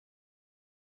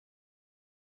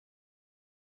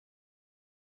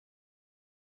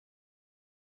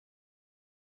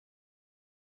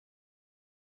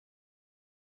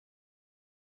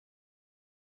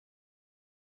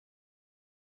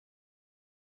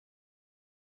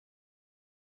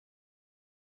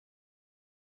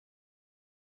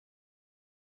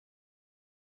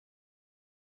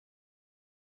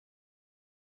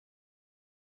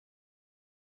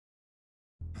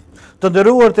Të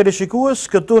nderuar teleshikues,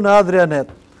 këtu në Adrianet,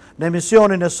 në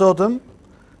emisionin e sotëm,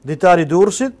 Ditari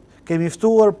Durresit, kemi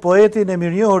ftuar poetin e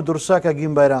mirënjohur Durresit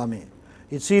AGIM BAJRAMI,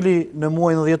 i cili në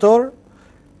muajin dhjetor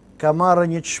ka marrë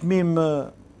një çmim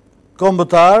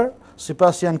kombëtar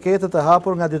sipas anketet e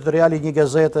hapur nga editoriali i një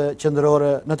gazete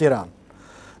qendrore në Tiranë.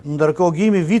 Ndërkohë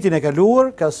Gimi vitin e kaluar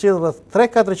ka sjellë rreth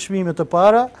 3-4 çmime të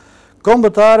para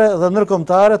kombëtare dhe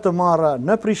ndërkombëtare të marra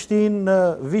në Prishtinë, në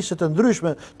vizite të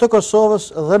ndryshme të Kosovës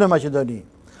dhe në Maqedoni.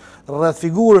 Rreth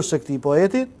figurës së këtij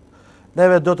poetit,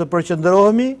 neve do të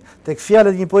përqendrohemi tek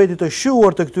fjalët e një poeti të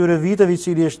shuar të këtyre viteve, i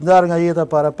cili është ndarë nga jeta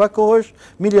para pak kohësh,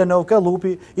 Miljanov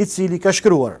Kallupi, i cili ka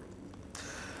shkruar: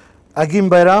 Agim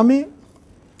Bajrami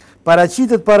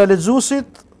paraqitet para lexuesit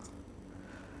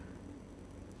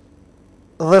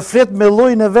dhe flet me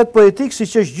llojin e vet poetik,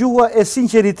 siç është gjuha e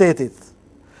sinqeritetit.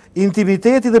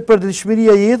 Intimiteti dhe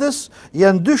përditshmëria e jetës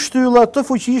janë dy shtylla të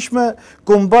fuqishme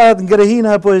ku mbahet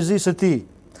ngrehina e poezisë së tij.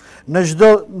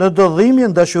 Në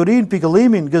dodhimin, dashurinë,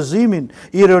 pikëllimin, gëzimin,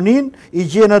 ironinë i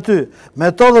gjen aty.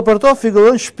 Me to dhe për to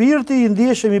figuron shpirti i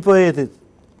ndjeshëm i poetit.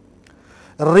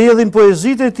 Rrjedhin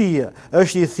poezitë e tij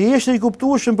është i thjeshtë i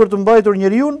kuptueshëm për të mbajtur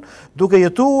njeriu duke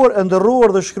jetuar,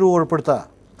 ndërruar dhe shkruar për ta.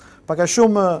 Pak a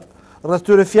shumë rreth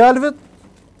këtyre fjalëve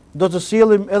do të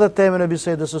sjellim edhe temën e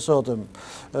bisedës së sotëm.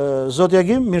 Zoti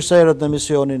Agim, mirë se erdhët në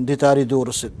emisionin Ditari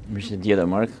Durresit. Mirësejtje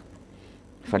Mark.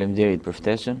 Faleminderit për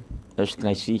ftesën. Është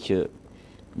kënaqësi që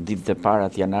ditët e para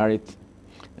të janarit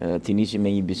të nisim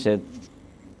me një bisedë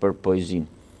për poezinë.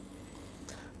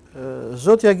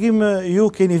 Zoti Agim, ju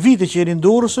keni vite që jeni në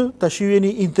Durrës, tash ju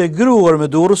jeni integruar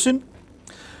me Durrësin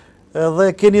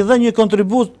dhe keni dhënë një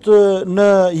kontribut në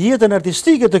jetën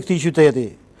artistike të këtij qyteti.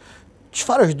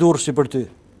 Çfarë është Durrësi për ty?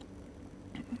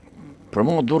 Për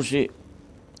mua Durrësi,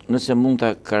 nëse mund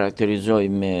ta karakterizoj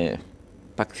me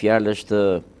pak fjalë, është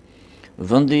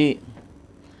vendi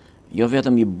jo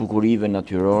vetëm i bukurive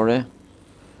natyrore,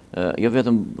 jo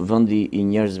vetëm vendi i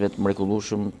njerëzve të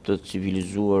mrekullueshëm, të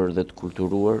civilizuar dhe të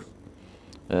kulturuar,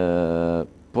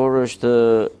 por është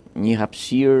një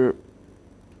hapësirë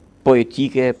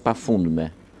poetike pafundme,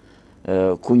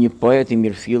 ku një poet i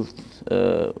mirëfillt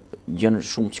gjen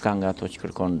shumë çka nga ato që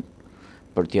kërkon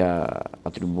për t'ja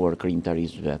atribuar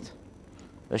krijimtarisë vet.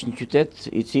 Është një qytet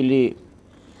i cili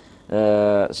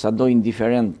sado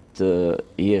indiferent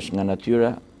jesh nga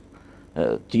natyra,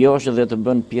 të josh dhe të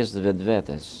bën pjesë të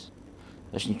vetvetes.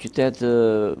 Është një qytet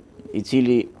i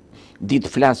cili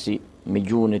ditë flasi me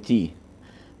gjuhën e tij,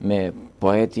 me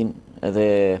poetin,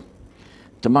 dhe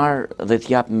të marrë dhe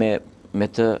t'jap me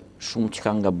të shumë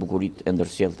çka nga bukuritë e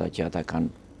ndërsjellta që ata kanë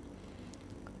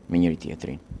me njëri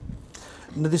tjetrin.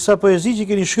 Në disa poezi që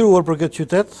keni shkruar për këtë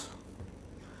qytet,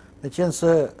 me qenë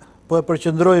se po e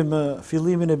përqendrojmë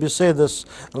fillimin e bisedës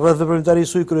rreth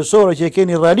veprimtarisë suaj kryesore që e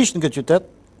keni realisht në këtë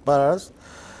qytet, para rast,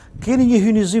 keni një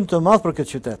hynizim të madh për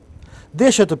këtë qytet.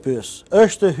 Desha të pyes,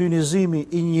 është hynizimi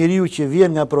i një njeriu që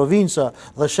vjen nga provinca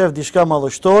dhe shef diçka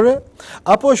madhështore,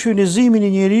 apo është hynizimi i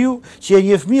një njeriu që e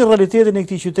njeh mirë realitetin e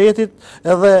këtij qytetit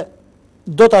edhe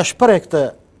do ta shpreh këtë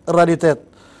realitet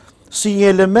si një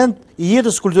element i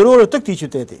jetës kulturore të këtij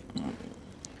qyteti?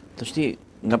 Të shti,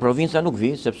 nga provinca nuk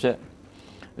vi, sepse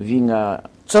vi nga...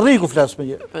 Çarriku flas me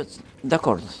një.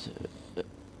 Dakor,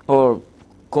 por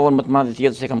kohën më të madhe të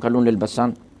jetës e kam kaluar në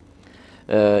Elbasan,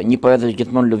 një poet është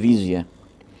gjithmonë lëvizje,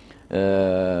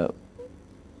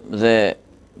 dhe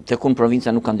tek unë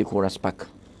provinca nuk ka ndikuar as pak.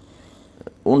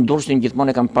 Unë Durrësin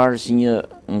gjithmonë e kam parë si një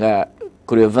nga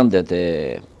kryevendet e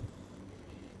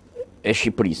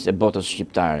Shqipërisë, e botës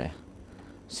shqiptare.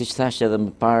 Siç thash edhe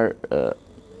më parë,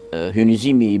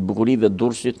 hynizimi i bukurive të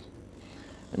Durrësit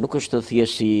nuk është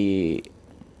thjesht si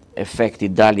efekt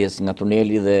i daljes nga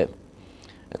tuneli dhe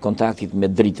kontaktit me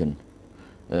dritën.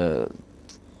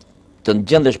 Të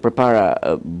gjendesh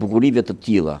përpara bukurive të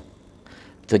tilla,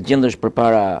 të gjendesh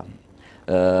përpara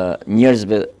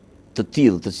njerëzve të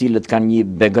tillë, të cilët kanë një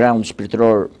background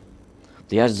shpirtëror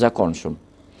të jashtëzakonshëm,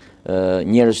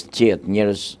 njerëz të qetë,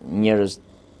 njerëz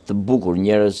të bukur,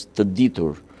 njerëz të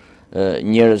ditur,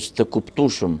 njerëz të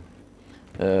kuptueshëm.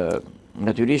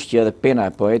 Natyrisht që edhe pena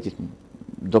e poetit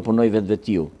do punoj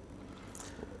vetvetiu.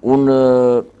 Unë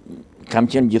kam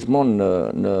qenë gjithmonë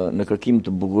në kërkim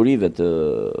të bukurive të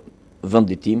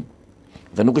vendit tim,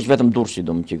 dhe nuk është vetëm Durrësi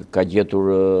që ka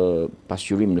gjetur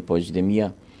pasqyrim në poezitë e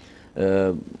mia.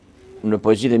 Në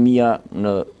poezitë e mia,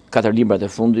 në 4 librat e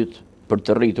fundit, për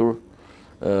të rritur,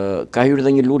 ka hyrë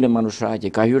dhe një lule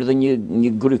manushaqe, ka hyrë dhe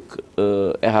një gryk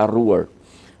e harruar,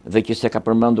 dhe që se ka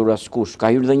përmendur askush, ka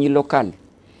hyrë dhe një lokal,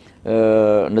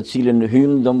 në cilën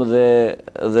hyn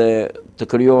dhe të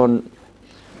krijohen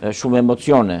shumë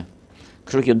emocione.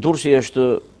 Kështu që Durrësi është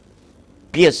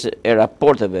pjesë e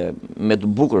raporteve me të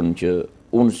bukurën që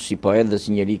unë si poet dhe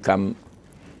si njeri kam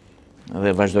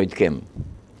dhe vazhdoj të kem.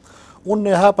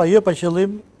 Unë e hapa jo pa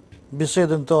qëllim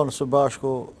bisedën tonë së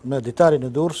bashku në Ditarin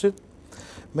e Durrësit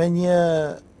me një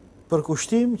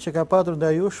përkushtim që ka patur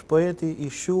ndaj jush poeti i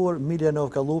shuar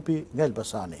Miljanov Kallupi nga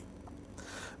Elbasani.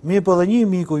 Mirë po dhe një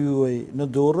miku juaj në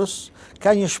Durrës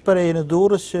ka një shprehje në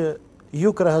Durrës që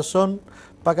ju krahason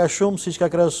pak a shumë siç ka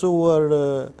krahasuar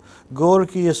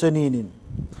Gorki Jeseninin,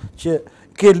 që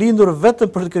ke lindur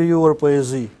vetëm për të krijuar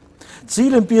poezi.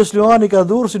 Cilën pjesë luani ka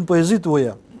Durrësin poezit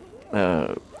tuaja?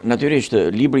 Natyrisht,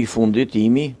 libri i fundit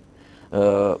imi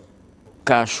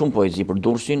ka shumë poezi për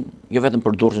Durrësin, jo vetëm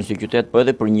për Durrësin si qytet, po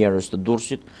edhe për njerëz të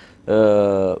Durrësit.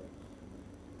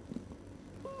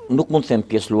 Nuk mund të them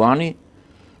pjesë luani,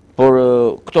 por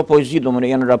këto poezi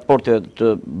janë raporte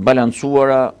të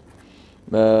balancuara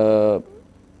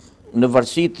në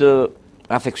varësi të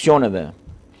afeksioneve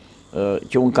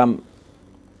që unë kam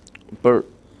për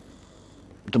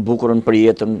të bukurën, për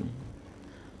jetën.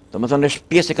 Domethënë është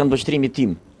pjesë e këndvështrimit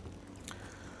tim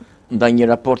ndaj një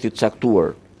raporti të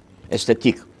caktuar,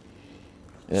 estetik.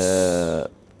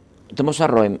 Të mos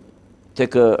harrojmë,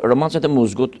 tek Romancat e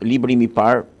Muzgut, libri im i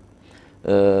parë,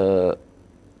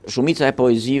 shumica e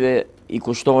poezive i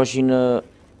kushtoheshin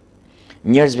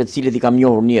njerëzve të cilët i kam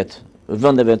njohur në jetë,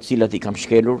 vendeve të cilat i kam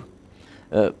shkelur,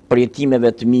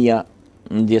 përjetimeve të mia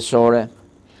ndjesore,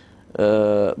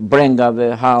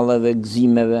 brengave, halleve,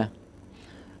 gëzimeve,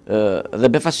 dhe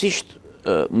befasisht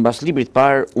mbas librit të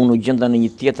parë unë u gjenda në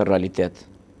një tjetër realitet.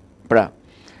 Pra,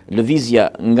 lëvizja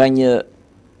nga një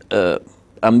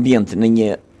ambient në një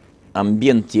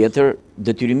ambient tjetër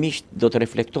detyrimisht do të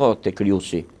reflektohet te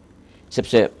krijuesi,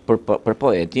 sepse për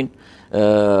poetin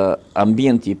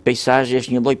ambienti, peizazhi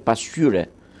është një lloj pasqyre,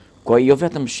 ku ai jo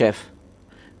vetëm shef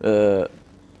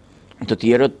të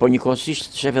tjerët, por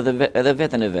njëkohësisht shef edhe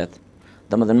veten e vet.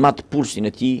 Domethënë mat pulsin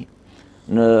e tij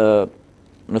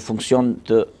në funksion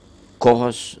të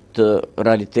kohës, të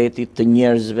realitetit, të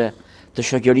njerëzve, të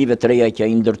shoqërive të reja që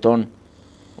ai ndërton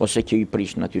ose që i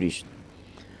prish natyrisht.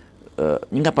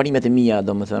 Një nga parimet e mia,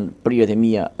 domethënë prirjet e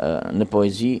mia në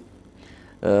poezi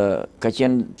ka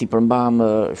qenë t'i përmbajmë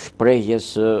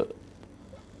shprehjes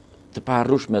të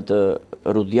paharrueshme të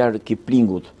Rudyard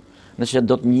Kiplingut. Nëse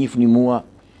do të njihni mua,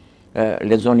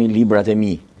 lexoni librat e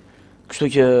mi. Kështu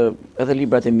që edhe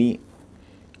librat e mi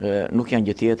nuk janë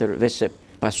gjë tjetër veç se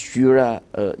pasqyra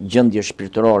gjendje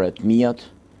shpirtërore të mia,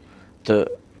 të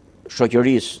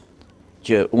shoqërisë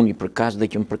që unë i përkas dhe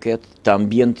që më përket, të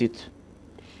ambientit,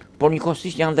 por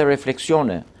njëkohësisht janë dhe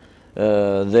refleksione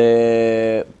dhe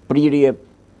prirje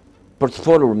për të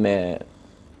folur me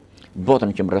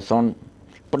botën që më rrethon,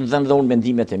 për të dhënë dhe unë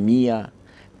mendimet e mia,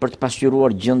 për të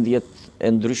pasqyruar gjendjet e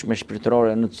ndryshme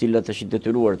shpirtërore në të cilat është i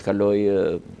detyruar të kalojë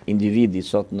individi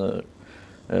sot në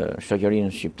shoqërinë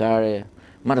shqiptare,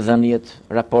 marrëdhëniet,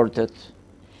 raportet,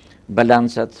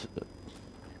 balancat,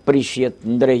 prishjet,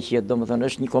 ndrejqjet,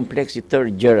 domethënë është një kompleks i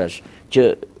tërë gjërash që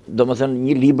domethënë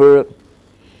një libër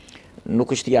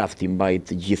nuk është i aftë i mbajë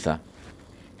të gjitha.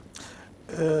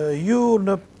 Ju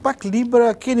në pak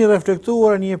libra keni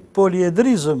reflektuar një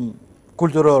poliedrizëm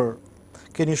kulturor.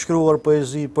 Keni shkruar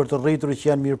poezi për të rritur që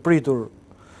janë mirëpritur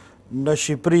në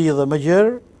Shqipëri dhe më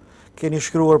gjerë, keni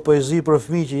shkruar poezi për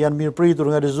fëmijë që janë mirëpritur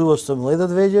nga lexues të mëdhenj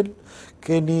të vegjël,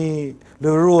 keni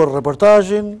lëvëruar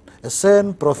reportazhin,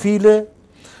 esen, profile.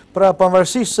 Pra,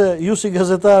 pavarësisht se ju si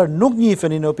gazetar nuk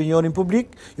njiheni në opinionin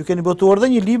publik, ju keni botuar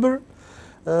dhe një libër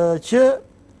që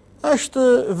është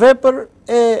vepër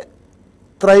e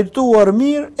trajtuar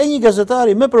mirë e një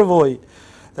gazetari me përvojë.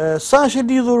 Sa është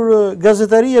lidhur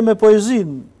gazetaria me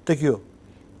poezinë tek ju?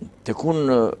 Tek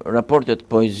unë raportet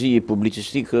poezi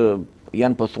publicistik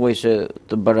janë pothuajse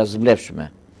të barazvlefshme.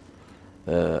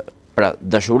 Pra,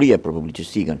 dashuria për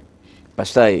publicistikën.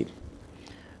 Pastaj,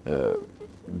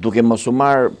 duke mos u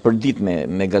marrë përdit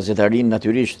me gazetarin,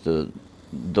 natyrisht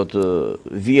do të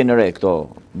vijnë në re këto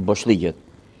boshllëqet.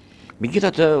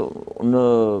 Megjithatë,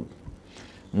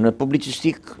 në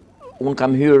publicistik unë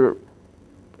kam hyrë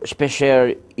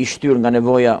shpeshherë i shtyr nga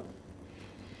nevoja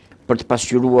për të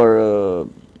pasqyruar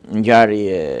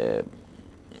ngjarje,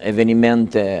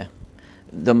 evenimente,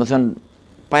 domethënë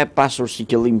pa e pasur si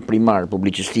qëllim primar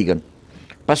publicistikën.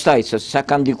 Pastaj, se sa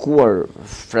ka ndikuar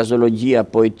frazologjia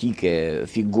poetike,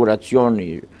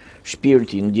 figuracioni,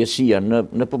 shpirti, ndjesia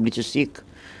në publicistik,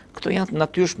 këto janë të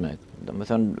natyrshme.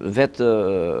 Domethënë vetë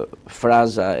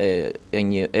fraza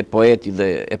e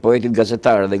poetit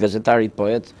gazetar dhe gazetarit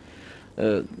poet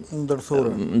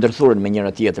ndërthuren me njëra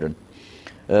tjetrën.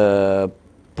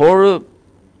 Por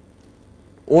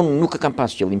unë nuk e kam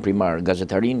pas qëllim primar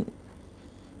gazetarin.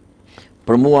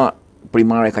 Për mua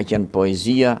primare ka qenë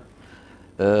poezia,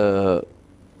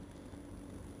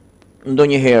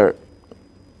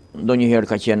 ndonjëherë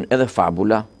ka qenë edhe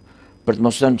fabula, për të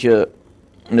mos thënë që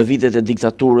në vitet e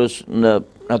diktaturës, në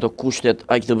ato kushtet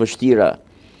aq të vështira,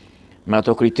 me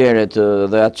ato kriteret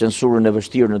dhe atë censurën e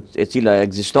vështirë e cila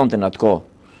ekzistonte në atë kohë,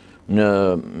 në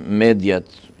mediat,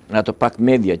 në ato pak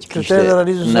media që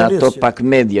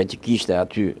kishte,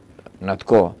 aty në atë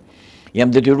kohë, jam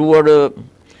detyruar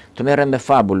të merrem me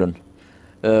fabulën,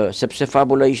 sepse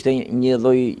fabula ishte një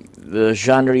lloj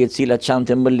zhanri e cila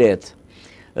çante më lehtë.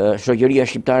 Shoqëria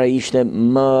shqiptare ishte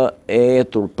më e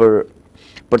etur për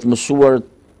të mësuar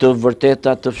të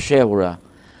vërteta të fshehura.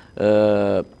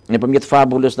 Nëpërmjet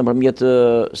fabulës, nëpërmjet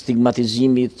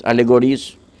stigmatizimit, alegorisë,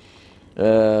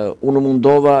 unë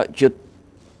mundova që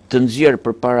të nxjerr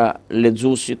përpara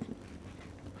lexuesit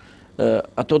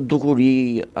ato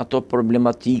dukuri, ato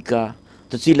problematika,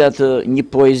 të cilat një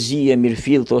poezi e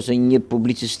mirëfillt ose një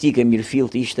publicistikë e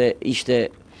mirëfillt ishte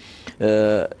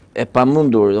e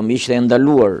pamundur, ishte e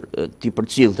ndaluar t'i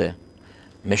përcillte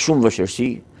me shumë vështirësi,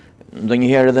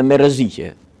 ndonjëherë edhe me rreziqe,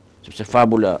 sepse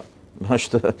fabula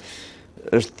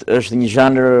është një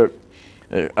zhanër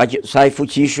sa i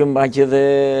fuqishëm aq edhe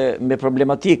me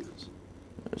problematikë,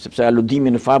 sepse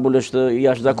aludimi në fabulë është i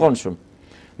jashtëzakonshëm.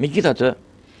 Megjithatë,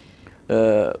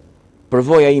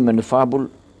 përvoja ime në fabul,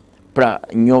 pra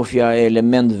njohja e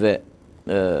elementëve,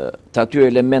 të atyre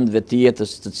elementëve të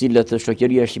jetës të cilët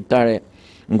shoqëria shqiptare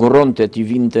ngurronte t'i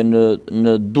vinte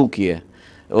në dukje,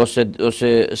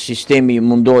 ose sistemi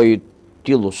mundoi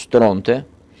t'i lustronte,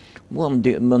 mua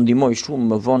më ndihmoi shumë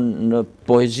më vonë në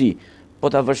poezi. Po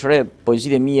ta vësh re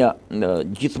poezitë mia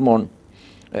gjithmonë,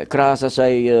 krahas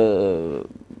asaj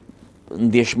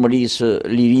ndjeshmërisë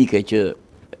lirike që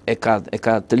e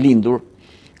ka të lindur,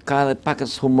 ka edhe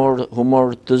pakës humor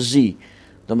të zi.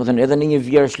 Domethënë edhe në një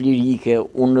vjersh lirike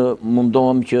unë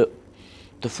mundohem që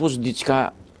të fus diçka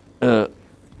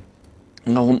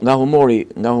nga humori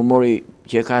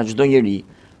që e ka çdo njeri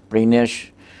prej nesh,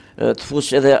 të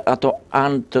fus edhe ato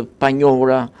anë të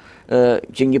panjohura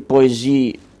që një poezi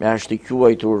është të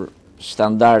quajtur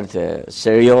standarde,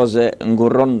 serioze,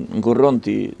 ngurron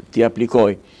t'i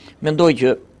aplikoj. Mendoj që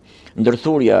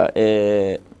ndërthurja e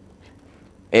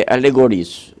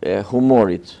alegorisë, e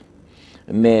humorit,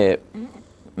 me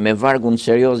vargun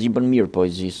serioz i bën mirë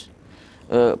poezisë.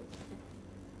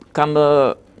 Kam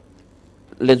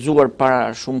lexuar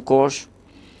para shumë kohësh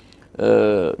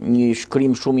një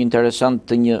shkrim shumë interesant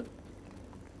të një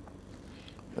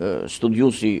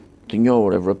studiusi të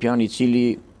njohur evropian, i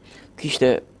cili kishte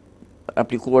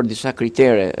aplikuar disa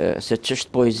kritere se ç'është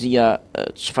poezia,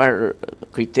 çfarë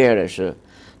kriteresh,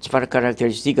 çfarë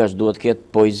karakteristikash duhet ketë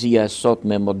poezia e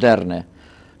sotme moderne.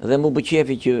 Dhe mu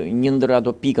bëqefi që një ndër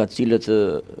ato pika të cilët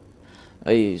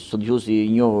ai studiusi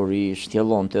i njohur i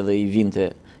shtjellonte dhe i vinte,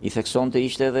 i theksonte,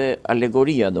 ishte edhe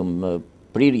alegoria,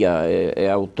 prirja e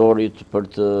autorit për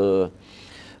të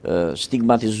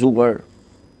stigmatizuar,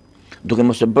 duke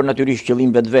mos e bërë natyrisht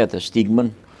qëllim vetvete stigmën,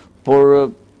 por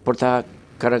për ta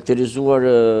karakterizuar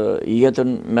jetën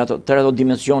me ato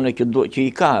dimensione që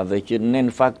i ka dhe që ne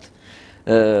në fakt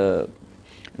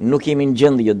nuk jemi në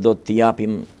gjendje do t'i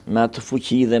japim me atë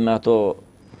fuqi dhe me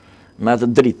atë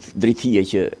dritije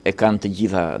që e kanë të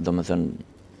gjitha, domethënë,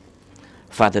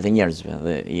 fatet e njerëzve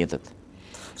dhe jetët.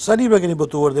 Sa libra keni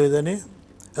botuar deri tani?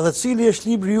 Edhe cili është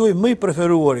libri juaj më i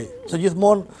preferuari? Se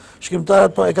gjithmonë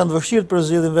shkrimtarët e kanë të vështirë për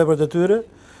zgjedhjen veprat e tyre,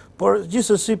 por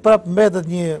gjithsesi prap mbetet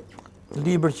një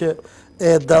libër që e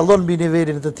dallon mbi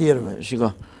nivelin e të tjerëve. Shiko,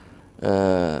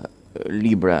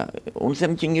 libra. Unë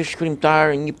them që një shkrimtar,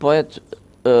 një poet,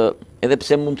 edhe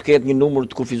pse mund të ketë një numër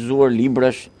të kufizuar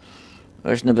librash,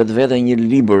 është në vetvete një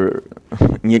libër,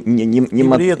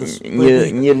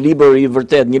 një libër i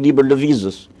vërtet, një libër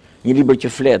lëvizës, një libër që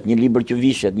flet, një libër që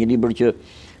vishet, një libër që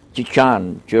qan,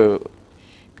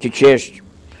 që qesh,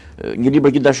 një libër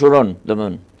që dashuron,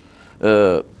 domethënë.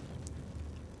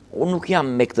 Unë nuk jam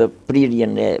me këtë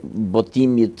prirjen e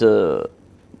botimit,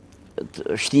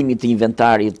 shtimit të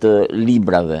inventarit të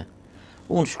librave.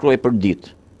 Unë shkruaj për ditë.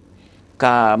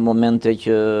 Ka momente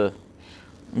që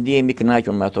ndihem i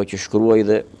kënaqur me ato që shkruaj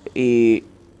dhe i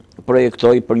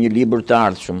projektoj për një libër të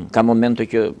ardhshëm. Ka momente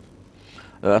që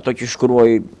ato që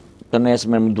shkruaj të nesër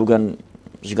më duken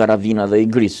zgaravina dhe i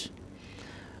gris.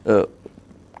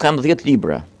 Kam 10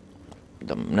 libra,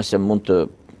 nëse mund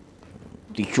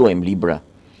t'i quajmë libra,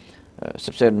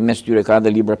 sepse mes tyre ka dhe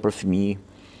libra për fëmijë,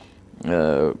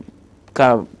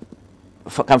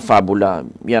 kam fabula,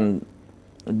 janë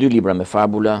 2 libra me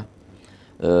fabula,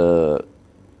 4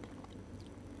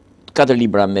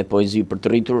 libra me poezi për të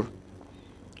rritur,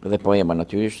 dhe poema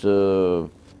natyrisht,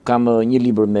 kam një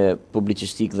libër me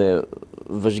publicistik dhe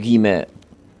vëzhgime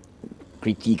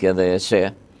kritike dhe ese,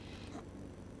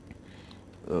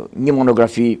 një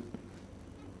monografi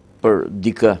për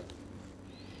dikë.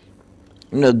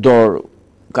 Në dorë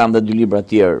kam dhe 2 libra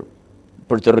tjerë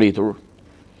për të rritur.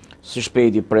 Së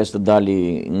shpejti pres të dali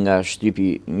nga shtypi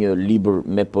një libër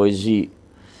me poezi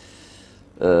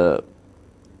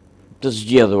të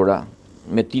zgjedhura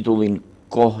me titullin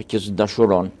Kohë që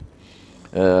s'dashuron.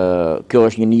 Kjo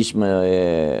është një nismë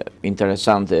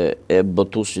interesante e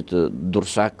botuesit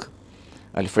Dursak,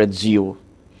 Alfred Ziu,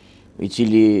 i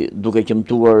cili duke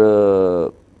qëmtuar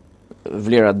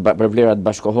për vlerat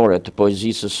bashkohore të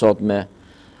poezisë sotme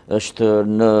është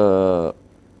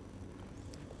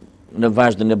në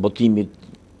vazhdën e botimit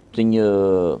të një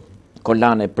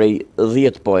kolane prej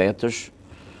 10 poetësh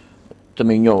të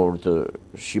mënjohur të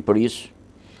Shqipërisë,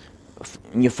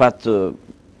 një fat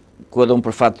ku edhe unë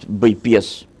për fat bëj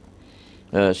pjesë,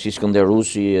 si Skënder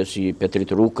Rusi, si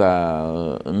Petrit Ruka,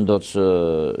 Ndoc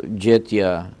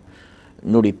Gjetja,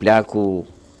 Nuri Plaku,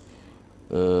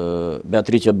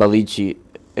 Beatrice Ballici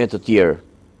e të tjerë.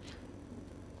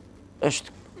 Është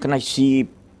kënaqësi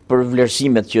për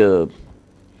vlerësimet që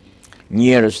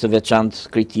njerëz të veçantë,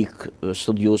 kritik,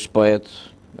 studius, poet,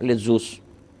 lexues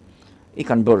i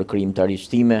kanë bërë krijimtarisë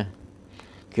time.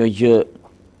 Kjo gjë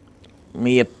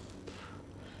më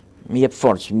jep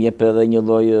forcë, më jep edhe një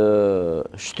lloj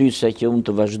shtyse që unë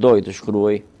të vazhdoj të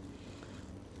shkruaj.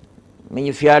 Me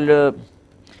një fjalë,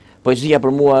 poezia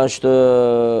për mua është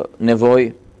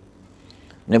nevojë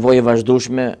e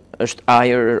vazhdueshme, është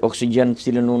ajër, oksigjen të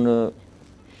cilën unë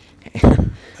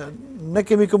Ne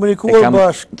kemi komunikuar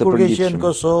bashkë kur ke qenë në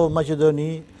Kosovë,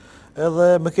 Maqedoni, edhe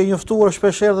më ke njoftuar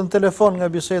shpeshherë në telefon nga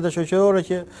biseda shoqërore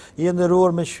që je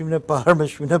nderuar me çmimin e parë.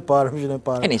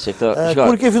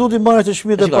 Kur ke filluar të marrësh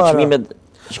çmimet e para?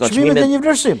 Çmimet janë një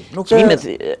vlerësim, çmimet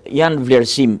janë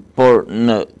vlerësim, por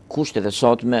në kushtet e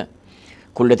sotme,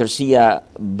 kur letërsia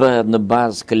bëhet në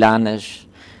bazë klanesh,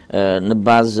 në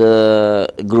bazë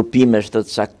grupimesh të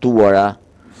caktuara,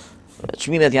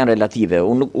 çmimet janë relative.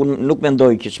 Unë nuk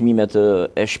mendoj që çmimet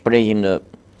e shprehin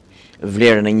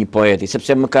vlerën e një poeti,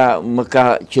 sepse më ka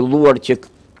qelluar që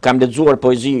kam lexuar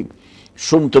poezi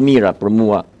shumë të mira për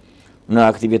mua në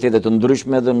aktivitete të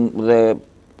ndryshme dhe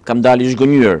kam dalë i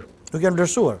zgënjur. Nuk janë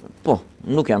vlerësuar? Po,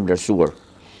 nuk janë vlerësuar.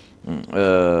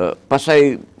 Pastaj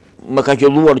më ka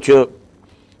qelluar që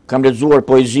kam lexuar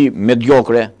poezi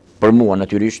mediokre për mua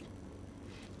natyrisht,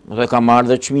 dhe kam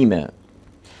marrë dhe çmime.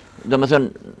 Domethënë,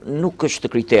 nuk është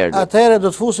kriter. Atëherë do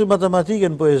të fusim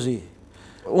matematikën në poezi.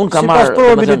 Unë kam marrë, sipas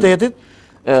probabilitetit,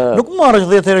 nuk marrësh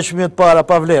 10 herë çmimet para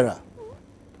pa vlera.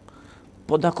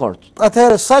 Po dakord.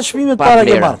 Atëherë sa çmimet para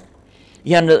ke marrë?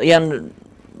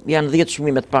 Janë 10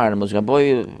 çmimet para, mos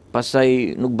gaboj, pastaj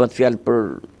nuk bëhet fjalë për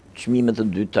çmimet të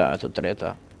dyta, të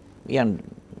treta.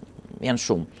 Janë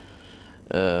shumë.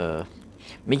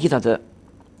 Megjithatë,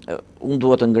 unë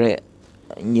dua të ngre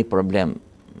një problem,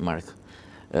 Mark.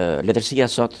 Letërsia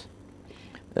sot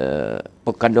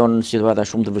po kalon situata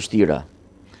shumë të vështira.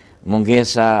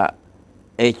 Mungesa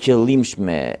e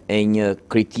qëllimshme e një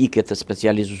kritike të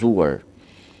specializuar,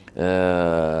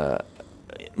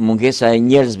 mungesa e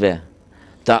njerëzve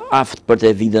të aftë për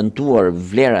të evidentuar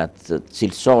vlerat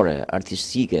cilësore,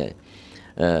 artistike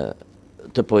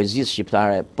të poezisë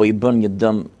shqiptare, po i bën një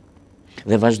dëm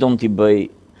dhe vazhdon t'i bëj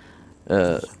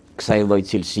kësaj lloj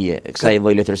cilësie, kësaj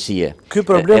lloj letërsie. Ky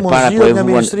problem u zgjidhet nga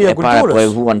Ministria e Kulturës. E para po e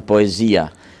vuan poezia.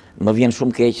 Më vjen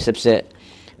shumë keq sepse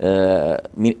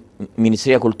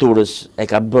Ministria e Kulturës e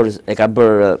ka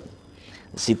bërë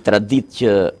si traditë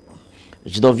që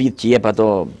çdo vit që jep ato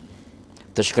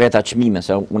të shkreta çmime,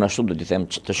 se unë ashtu do t'i them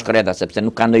të shkreta sepse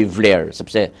nuk kanë ndonjë vlerë,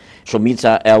 sepse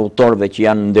shumica e autorëve që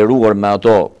janë nderuar me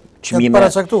ato çmime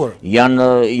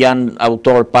janë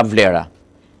autorë pa vlera.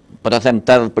 Po ta them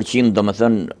 80%,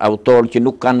 domethënë autorë që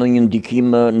nuk kanë ndonjë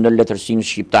ndikim në letërsinë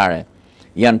shqiptare.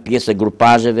 Janë pjesë e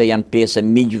grupazheve, janë pjesë e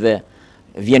miqve,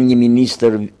 vjen një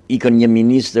ministër, ikën një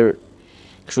ministër,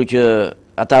 kështu që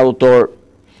ata autorë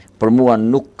për mua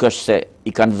nuk është se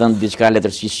i kanë dhënë diçka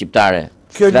letërsisë shqiptare.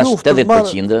 Kjo luftë të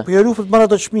marrë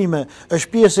ato çmime është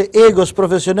pjesë e egos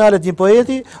profesionale të një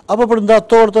poeti apo për nda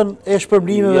tortën e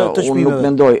shpërblimeve të çmimeve? Unë nuk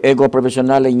mendoj, ego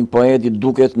profesionale e një poeti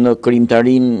duket në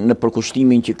krijimtarinë, në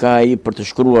përkushtimin që ka ai për të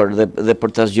shkruar dhe për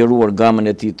të zgjeruar gamën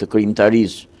e tij të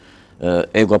krijimtarisë.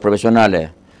 Ego profesionale.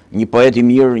 Një poet i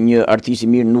mirë, një artist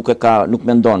i mirë nuk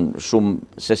mendon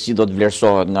shumë se si do të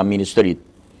vlerësohet nga ministrit.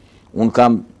 Unë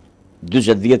kam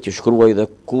 40 vjet që shkruaj dhe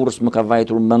kurrë më ka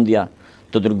vajtur mendja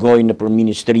të dërgoj në për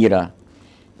ministrira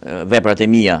veprat e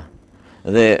mia.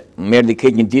 Dhe më erdhi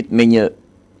keq një ditë me një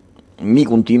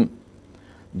mikun tim,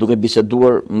 duke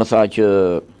biseduar, më tha që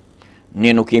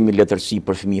ne nuk kemi letërsi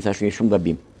për fëmijë, thash një shumë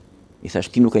gabim. I thash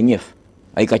ti nuk e njeh.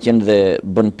 Ai ka qenë dhe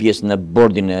bën pjesë në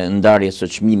bordin e ndarjes së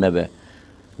çmimeve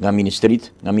nga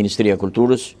Ministria e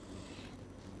Kulturës.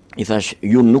 I thash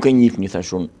ju nuk e njihni,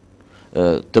 thash unë,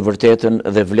 të vërtetën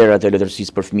dhe vlerat e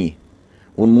letërsisë për fëmijë.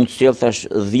 Unë mund të sjell thash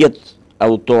 10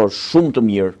 autor shumë të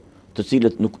mirë, të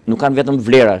cilët nuk kanë vetëm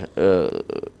vlera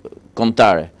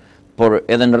kombëtare, por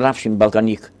edhe në rrafshin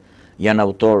ballkanik janë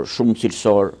autor shumë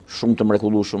cilësor, shumë të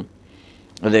mrekullueshëm.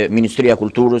 Dhe Ministria e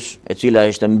Kulturës, e cila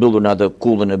ishte mbyllur në atë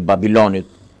kullën e Babilonit,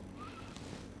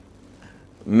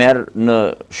 merr në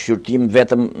shqyrtim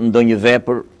vetëm ndonjë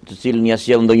vepër të cilën ja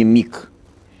sjell ndonjë mik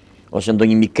ose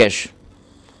ndonjë mikesh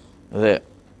dhe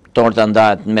torta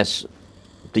ndahet mes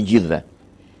të gjithëve.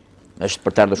 Është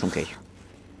për të ardhur shumë keq.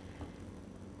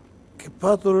 Ke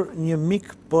patur një mik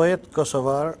poet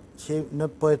kosovar që në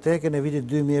poeteken e vitit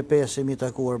 2005 jemi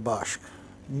takuar bashk.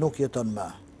 Nuk jeton më.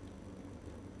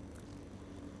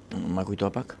 Ma kujto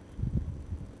pak?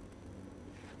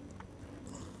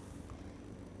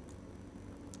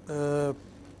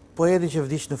 Poeti që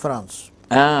vdiq në Francë.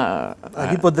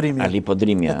 Ali Podrimja.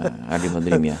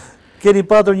 Keni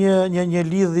patur një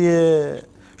lidhje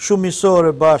shumë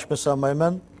miqësore bashkë me sa më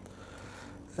mend.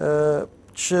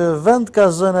 Që vend ka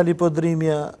zënë Ali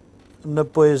Podrimja në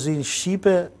poezinë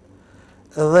shqipe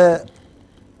dhe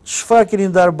çfarë keni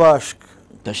ndarë bashkë?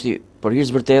 Tashti, për hir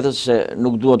të vërtetës se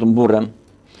nuk dua të mburrem,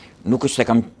 nuk është se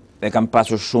e kam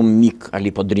pasur shumë mik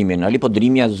Ali Podrimjen. Ali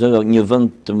Podrimja zë një vend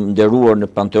të nderuar në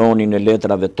panteonin e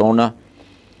letrave tona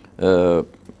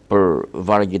për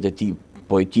vargjet e tij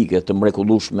poetike të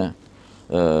mrekullueshme,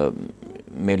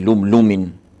 me lumin,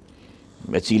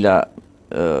 e cila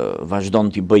vazhdon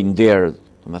t'i bëjë nder,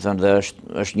 domethënë dhe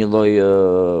është një lloj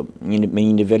me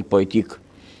një nivel poetik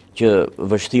që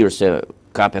vështirë se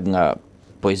kapet nga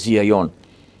poezia jonë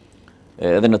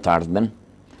edhe në të ardhmen,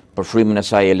 për frymën e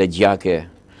saj elegjake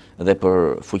dhe për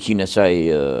fuqinë e saj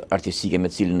artistike me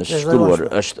cilën është shkruar,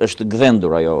 është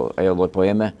gdhendur ajo lloj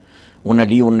poeme. Unë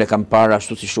Aliun e kam parë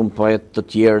ashtu si shumë poet të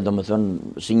tjerë, domethënë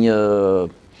si një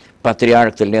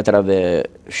patriark të letrave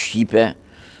shqipe.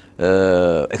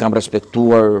 E kam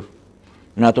respektuar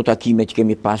në ato takime që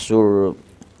kemi pasur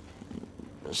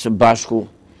së bashku,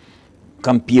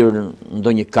 kam pirë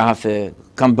ndonjë kafe,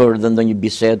 kam bërë dhe ndonjë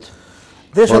bisedë.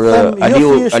 Por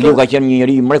Aliu ka qenë një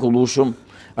njeri mrekullueshëm,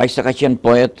 aq sa ka qenë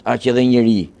poet, aq edhe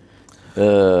njeri.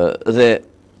 Dhe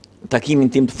takimin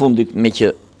tim të fundit me që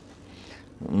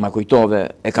ma kujtove,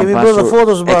 e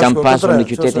kam pasur në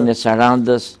qytetin e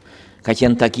Sarandës, ka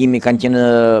qenë takimi, kanë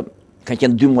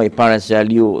qenë 2 muaj para se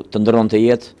Aliu të ndronte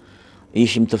jetë,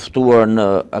 ishim të ftuar në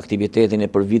aktivitetin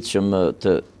e përvitshëm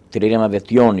të trilemave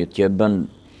të Jonit që e bën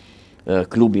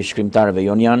klubi i shkrimtarëve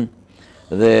jonian,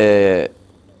 dhe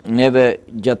neve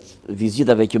gjatë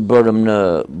vizitave që bërëm në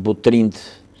Butrind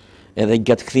edhe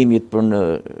gjatë kthimit për në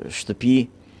shtëpi,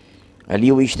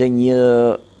 Aliu ishte një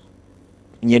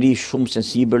njeri shumë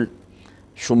sensibël,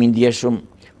 shumë i ndjeshëm,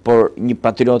 por një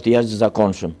patriot i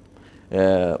jashtëzakonshëm.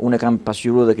 Unë e kam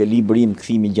pasqyruar dhe ke libri im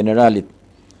Kthimi i Generalit,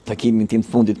 takimin tim të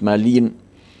fundit me Alin,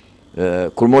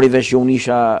 kur mori vesh që unë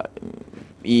isha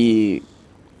i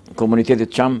komunitetit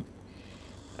Çam,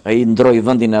 ai ndroi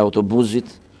vendin e autobusit,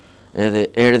 edhe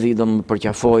erdhi do më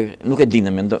përqafoj, nuk e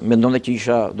dine, mendonte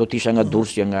që do të isha nga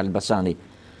Durrësia, nga Elbasani.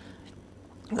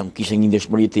 Kishte një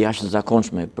ndeshmëri të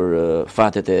jashtëzakonshme për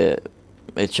fatet e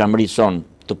çamërisë son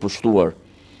të pushtuar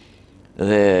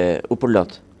dhe u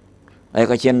përlot. Ajo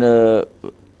ka qenë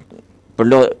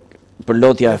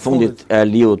përlotja e fundit e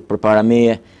Aliut përpara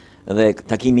meje dhe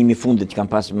takimi im i fundit që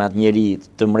kam pasur me atë njeri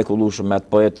të mrekullueshëm, me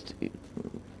atë poet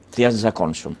të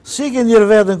jashtëzakonshëm. Si keni ndjer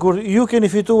veten kur ju keni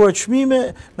fituar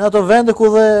çmime në ato vende ku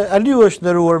dhe Aliu është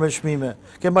nderuar me çmime?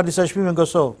 Ke marrë disa çmime në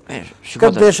Kosovë. Ka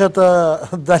desha të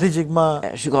dali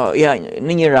çikma. Shiko, ja,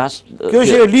 në një rast. Kjo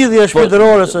është lidhja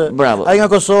shpirtërore se ai nga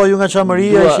Kosova, ju nga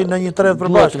Çamëria ishin në një tredh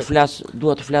përbashkët.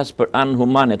 Dua të flas për anën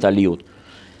humane të Aliut.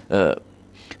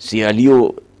 Si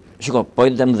Aliu, shiko,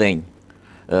 poetët e mëdhenj,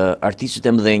 artistët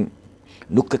e mëdhenj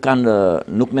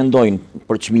nuk mendojnë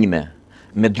për çmime.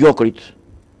 Mediokrit,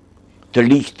 të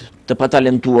ligjt, të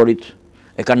patalentuarit,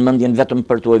 e kanë mendjen vetëm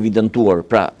për të evidentuar.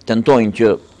 Pra, tentojnë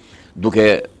që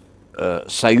duke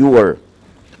sajuar,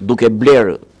 duke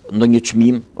bler ndonjë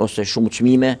çmim ose shumë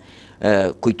çmime,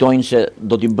 kujtojnë se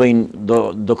do t'i bëjnë,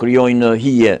 do krijojnë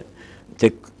hije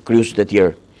tek kryesët e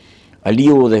tjerë.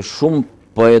 Aliu dhe shumë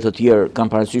poetë të tjerë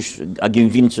kanë parasysh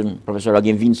profesor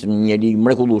Agim Vincën, një njeri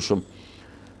mrekullueshëm,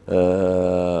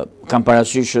 kanë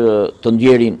parasysh të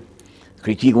ndjerin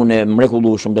kritikun e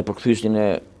mrekullueshëm dhe përkthyesin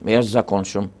e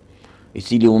jashtëzakonshëm, i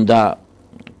cili u nda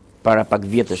para pak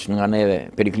vjetësh nga neve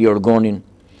Perikli Orgonin,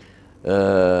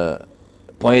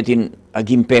 poetin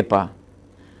Agim Pepa,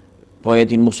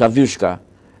 poetin Musa Vyshka,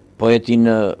 poetin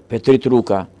Petrit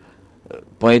Ruka,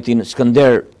 poetin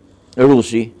Skënder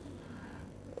Rusi,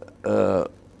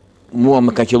 mua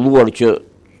më ka qelluar që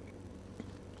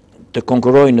të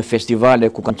konkurroj në festivale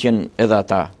ku kanë qenë edhe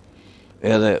ata.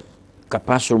 Edhe ka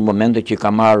pasur momente që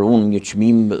ka marrë unë një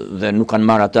çmim dhe nuk kanë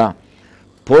marrë ata,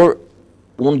 por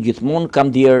unë gjithmonë kam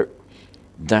ndier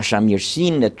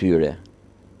dashamirësinë e tyre.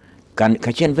 Ka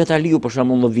qenë vetë Aliu për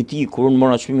shembull në viti kur unë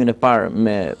mora çmimin e parë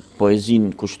me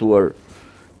poezinë kushtuar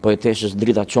poeteshës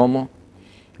Drita Çomo,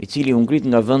 i cili u ngrit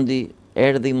nga vendi,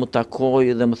 erdhi më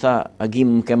takoi dhe më tha,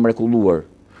 Agim, më ke mrekulluar.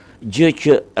 Gjë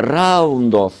që rrallë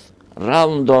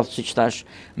ndodh, siç thash,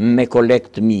 me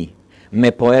kolegë të mi,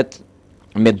 me poet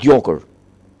mediokër,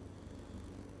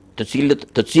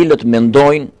 të cilët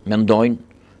mendojnë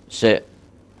se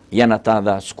janë ata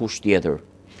dhe askush tjetër.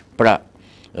 Pra,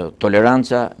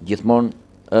 toleranca gjithmonë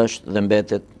është dhe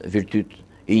mbetet virtyt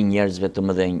i njerëzve të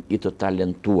mëdhenj, i të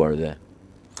talentuarve.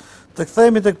 Të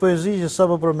kthehemi tek poezi që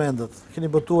sapo përmendet. Keni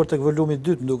botuar tek volumi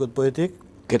 2, duket poetik.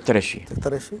 Tek Treshi.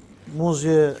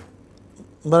 Muzje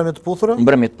Mbrëmje të puthura.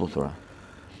 Mbrëmje të puthura.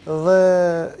 Dhe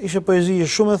ishte poezi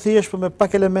shumë e thjeshtë, por me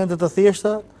pak elemente të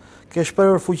thjeshta, ke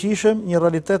shprehur fuqishëm një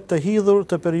realitet të hidhur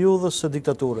të periudhës së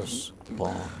diktaturës. Po.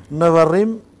 Në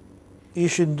varrim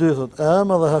ishin dy, thot,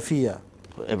 Ëma dhe Hafia.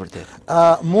 E vërtet.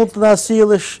 A mund të na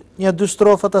sjellësh një dy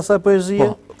strofa të asaj poezie?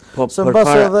 Po, se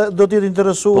mbase edhe do të jetë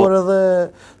interesuar edhe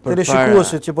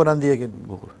teleshikuesit që po na ndjekin.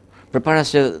 Bukur. Përpara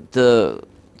se të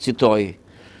citoj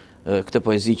këtë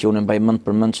poezi që unë mbaj mend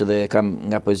për mend që dhe kam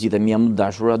nga poezitë e mia më të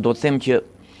dashura, do të them që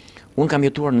unë kam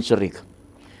jetuar në Cerrik,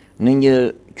 në një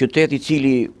qytet i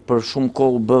cili për shumë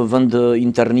kohë bë vend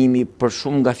internimi për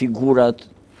shumë nga figurat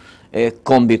e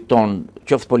kombit ton,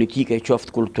 qoftë politike,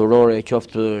 qoftë kulturore,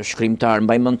 qoftë shkrimtar.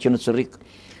 Mbaj mend që në Cerrik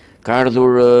ka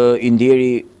ardhur i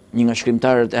ndjeri një nga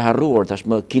shkrimtarët e harruar,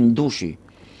 tashmë Kindushi,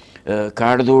 ka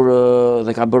ardhur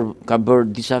dhe ka bërë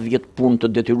disa vjet punë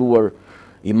të detyruar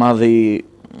i madhi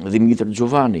Dimitër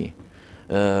Gjovani.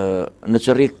 Në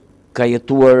Cerrik ka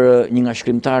jetuar një nga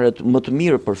shkrimtarët më të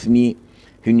mirë për fëmijë,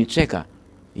 Hyni Ceka,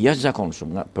 jashtëzakonshëm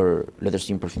për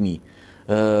letërsim për fëmijë.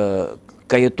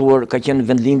 Ka qenë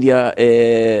vendlindja e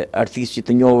artistit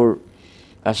të njohur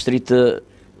Astrid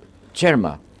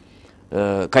Qerma.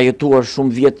 Ka jetuar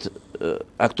shumë vjet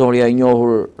aktoria e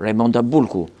njohur Raimonda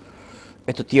Bulku,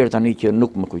 e të tjerë tani që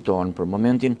nuk më kujtohen për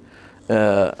momentin,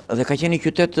 dhe ka qenë një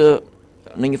qytet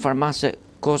në një farmase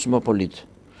kosmopolit.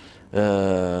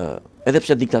 Edhe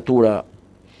pse diktatura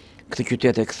këtë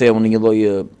qytet e ktheu në një lloj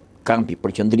kampi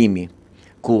përqendrimi,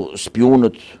 ku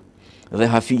spionët dhe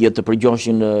hafijet të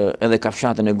përgjoshin edhe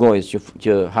kafshatën e gojës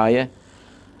që haje,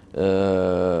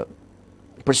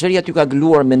 përsëri aty ka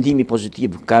gëluar mendimi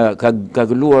pozitiv, ka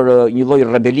gëluar një lloj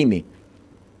rebelimi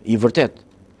i vërtet.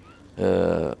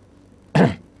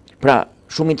 Pra,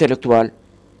 shumë intelektual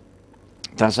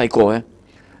të asaj kohe,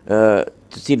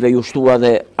 të cilëve ju shtua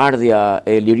dhe ardhja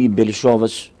e Liri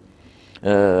Belishovës,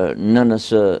 nënës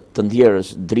të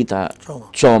ndjerës Drita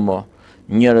Çomo,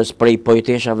 njërës prej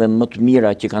poeteshave më të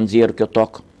mira që kanë nxjerrë kjo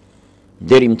tokë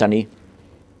deri më tani,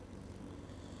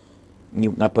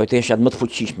 një nga poeteshat më të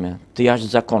fuqishme, të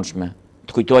jashtëzakonshme.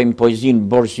 Të kujtojmë poezinë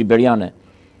Borës Siberiane,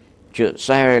 që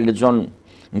sa herë lexon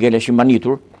ngele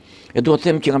shimanitur, e duhet të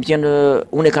them që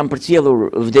unë e kam përcjellur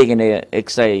vdekjen e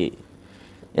kësaj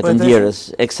e të ndjerës,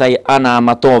 e kësaj Ana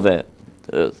Amatove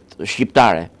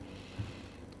shqiptare.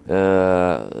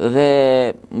 Dhe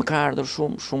më ka ardhur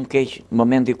shumë keq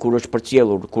momenti kur është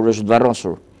përcjellur, kur është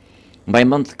varrosur. Mbaj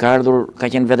mend ka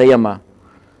qenë vete jema.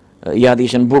 Ja dhe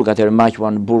ishën burg atëherë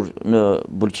maqua në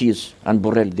Bulqiz, anë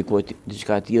Borrel,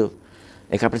 diçka e tillë.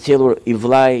 E ka përcjellur i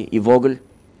vllai i vogël,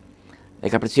 e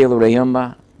ka përcjellur e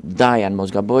jema, Dajan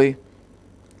mos gaboj,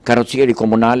 karrocieri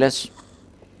komunales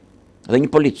dhe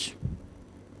një polic.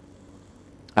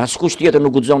 Askush tjetër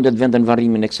nuk guxonte të vende në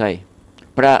varrimin e kësaj.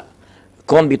 Pra,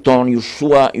 kombi ton ju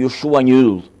shua një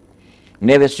yll.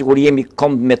 Neve sigur jemi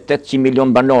komb me 800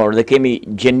 milion banor dhe kemi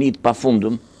gjenit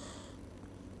pafundëm.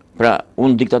 Pra,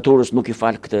 unë diktaturës nuk i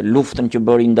fal këtë luftën që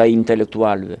bëri ndaj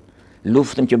intelektualëve,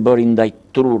 luftën që bëri ndaj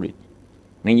trurit,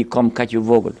 në një komb kaq i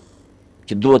vogël,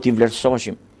 që duhet i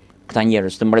vlerësoshim këta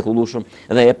njerëz të mrekullueshëm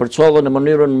dhe e përcollën në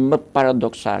mënyrën më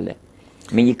paradoksale,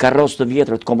 me një karros të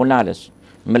vjetër të komunales.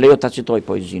 Më lejo ta citoj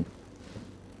poezinë.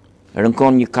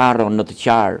 Rënkon një karro në të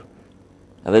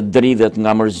qarë dhe dridhet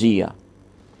nga mërzia.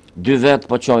 Dy vet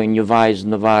po çojnë një vajzë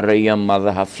në varre jema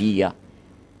dhe Hafia.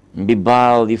 Mbi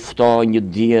ball i ftoj një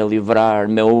diell i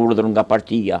vrarë me urdhër nga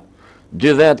partia.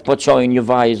 Dy vet po çojnë një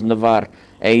vajzë në varr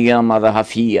e jema dhe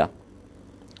hafia.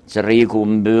 Ceriku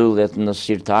mbyllet në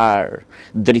sirtar,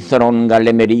 drithron nga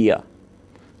lemeria.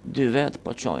 Dy vet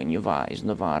po qojnë një vajzë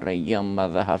në varre, jema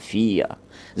dhe hafia.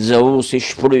 Zeusi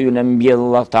shfryn e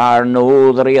mbjellatar në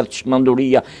udhërjet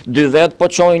çmenduria. Dy vet po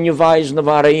qojnë një vajzë në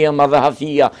varre, jema dhe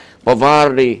hafia. Po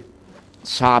varri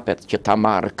sapet që ta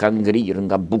marrë ka ngrirë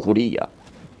nga bukuria.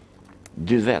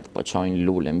 Dy vet po qojnë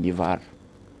lule mbi varr,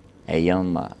 e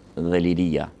jema dhe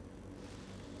liria.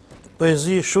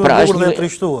 Poezi shumë e bukur dhe e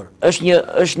trishtuar.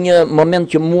 Është një moment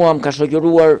që mua më ka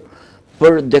shoqëruar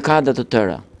për dekada të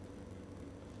tëra.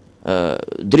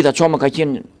 Drita Çoma ka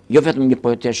qenë jo vetëm një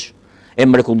poetesh e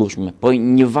mrekullueshme, po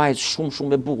një vajzë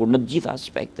shumë e bukur në të gjitha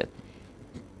aspektet.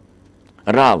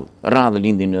 Radhë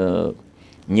lindin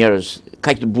njerëz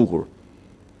kaq të bukur.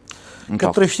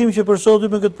 Këtë trishtim që përsoti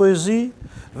me këtë poezi,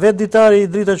 vetë ditari i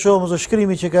Drita Çomës dhe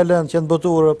shkrimi që ka lënë që janë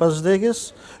botuar pas vdekjes,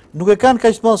 nuk e kanë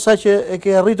kaq të madh sa që e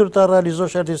ke arritur ta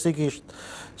realizosh artistikisht.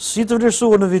 Si të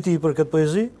vlerësuar në viti për këtë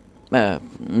poezi?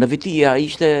 Në vitia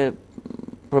ishte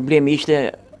problemi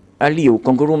ishte Aliu,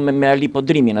 konkuruam me Ali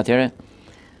Podrimin atëherë.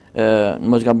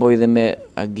 Mos gaboj dhe me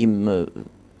Agim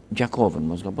Gjakovën,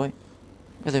 mos gaboj.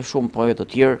 Edhe shumë poetë të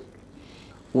tjerë.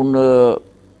 Unë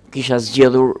kisha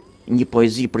zgjedhur një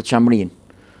poezi për Çamrin.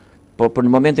 Po për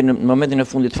në momentin e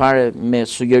fundit fare me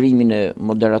sugjerimin e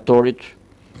moderatorit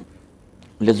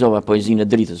lexova poezinë e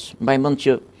Dritës. Mbaj mend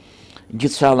që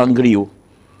gjithë salla ngriu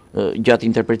gjatë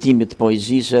interpretimit të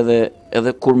poezisë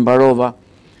edhe kur mbarova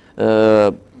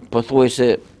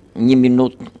pothuajse 1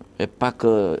 minutë e pak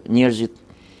njerëzit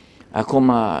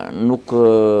akoma nuk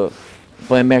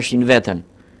po e merrshin veten.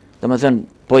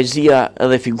 Domethënë poezia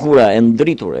edhe figura e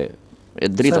ndritur e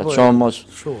Drita Çomës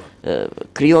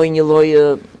krijoi një lloj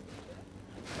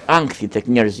ankthi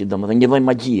tek njerëzit, domethënë një lloj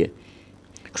magjie.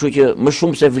 Kështu që më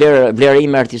shumë se vlera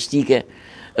ime artistike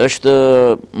është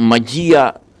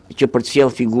magjia që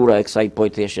përcjell figura e kësaj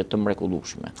poeteshe të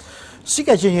mrekullueshme. Si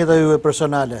ka qenë jeta juaj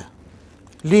personale?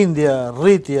 Lindja,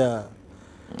 rritja,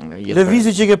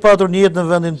 lëvizjet që ke patur në jetë në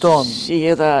vendin tonë? Si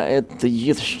jeta e të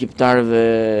gjithë shqiptarëve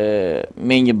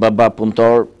me një baba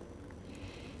punëtor,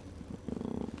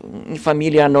 një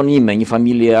familje anonime, një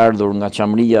familje ardhur nga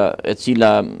Çamria, e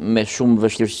cila me shumë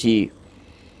vështirësi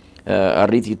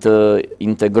arriti të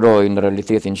integrojë në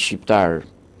realitetin shqiptar.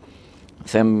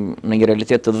 Them në një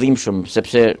realitet të dhimbshëm,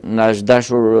 sepse na është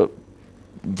dashur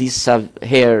disa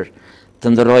herë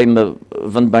të ndërrojmë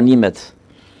vendbanimet.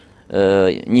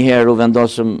 Një herë u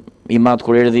vendosëm i madh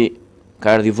kur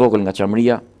ka erdhi vogël nga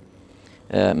Çamria,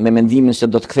 me mendimin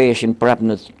se do të ktheheshin prapë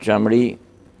në Çamri,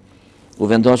 u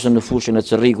vendosën në fushën e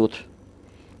Cerrikut.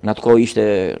 Në atë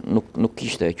kohë nuk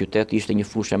kishte qytet, ishte një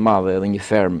fushë e madhe edhe një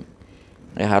fermë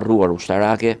e harruar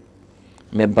ushtarake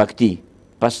me bakti.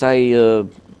 Pastaj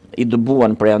i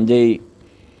dëbuan prej andej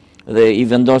dhe i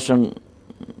vendosën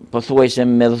pothuajse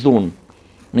me dhunë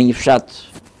në një fshat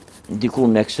diku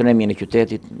në ekstremin e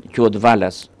qytetit, quhet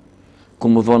Valas, ku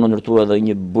më vonë ndërtua edhe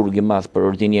një burg i madh për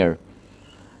ordinier.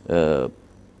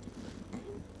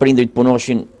 Prindrit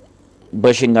punoshin,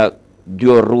 bëshin nga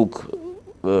 2 orë rrugë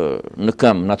në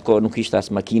këmbë, në atë kohë nuk ishte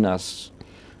as makina,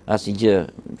 as i gjë,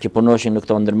 që punoshin në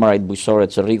këto ndërmarrjet bujqësore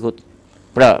të Cerrikut.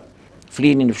 Pra,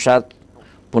 flinin në fshat,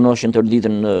 punoshin tërë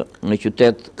ditën në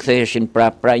qytet, ktheheshin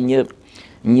pra një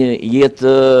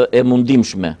jetë e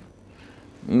mundimshme.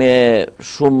 Me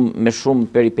shumë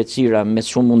peripecira, me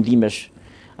shumë mundimesh,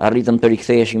 arritëm të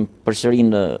riktheheshim përsëri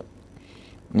në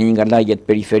një nga lagjet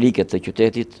periferike të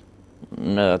qytetit,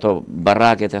 në ato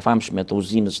barraket e famshme të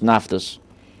uzinës naftës.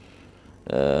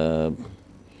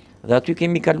 Dhe aty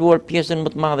kemi kaluar pjesën më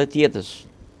të madhe të jetës.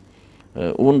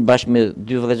 Unë bashkë me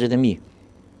 2 vëllezërit e mi.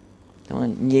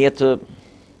 Një jetë,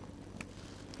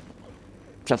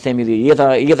 çfarë themi,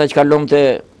 jeta që kalonte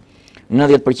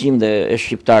 90% e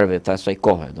shqiptarëve të asaj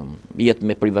kohe, jetë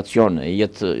me privacione,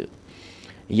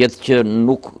 jetë që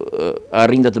nuk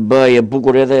arrinte të bëhej e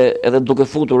bukur edhe duke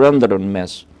futur ëndrrën në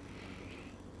mes.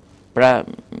 Pra,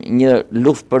 një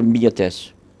luftë për mbijetesë.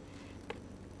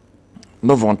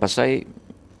 Më vonë pasaj,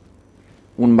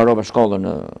 unë mbarova shkollën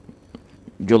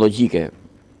gjeologjike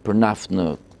për naftë në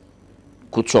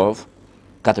Kuçov,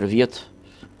 4 vjet.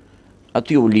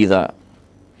 Aty u lidha,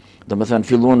 domethënë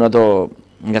filluan ato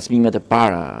ngacmimet e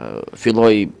para,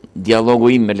 filloi dialogu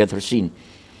im me letërsinë.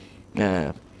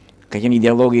 Ka qenë një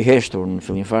dialog i heshtur, në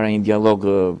fillim fare një dialog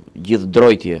gjithë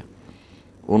drojtje.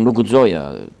 Unë nuk guxoja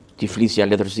t'i flisja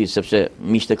letërsisë, sepse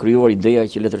më ishte krijuar ideja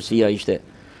që letërsia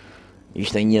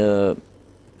ishte një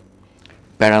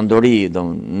perandori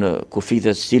në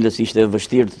kufitë së cilës ishte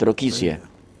vështirë të trokisje.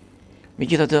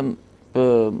 Megjithatë,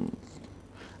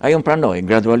 ajo më pranoi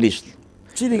gradualisht.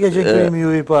 Cili ka qenë krijimi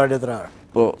ju i parë letrar?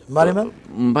 Po, Marimen?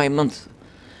 mbaj mend,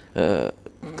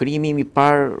 krijimi im I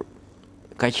parë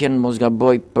ka qenë mos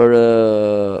gaboj për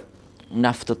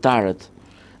naftëtarët,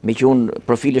 me që unë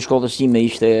profili I shkollës time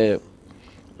ishte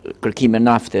kërkime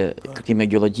nafte, kërkime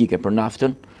geologjike për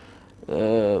naftën,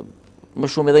 më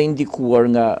shumë edhe indikuar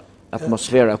nga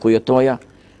atmosfera ku jetoja,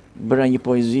 bëra një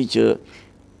poezi që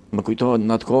më kujtohet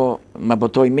në atë kohë, më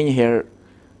botoi më njëherë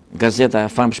gazeta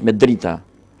e famshme Drita,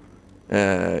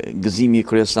 gëzimi I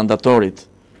kryesandatori.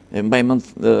 Mbaj mend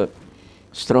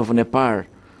strofën e parë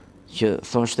që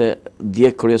thoshte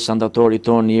dje kryesandatori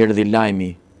tonë I erdhi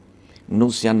lajmi,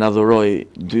 nusja na dhuroi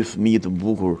 2 fëmijë të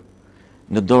bukur.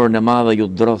 Në dorën e madhe ju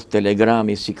drodh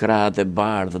telegrami si krahët e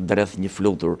bardhë dreth një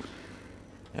flutur.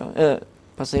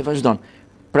 Pastaj vazhdon.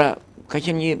 Pra,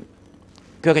 kjo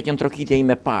ka qenë trokitja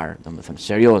ime e parë, domethënë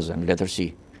serioze në letërsi.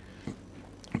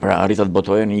 Pra, arrita të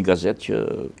botoja në një gazetë që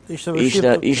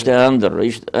ishte ëndër,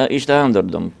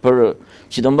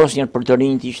 sidomos një për të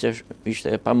rinjt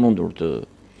ishte e pamundur të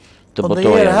botoja. Po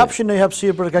ndonjëherë hapshin në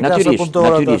hapësirë për ka klasa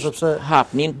punëtore ata, sepse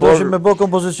hapnin, por me bë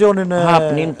kompozicionin e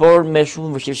hapnin, por me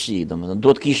shumë vështirësi, domethënë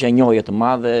duhet kishe njohje të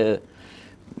madhe,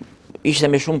 ishte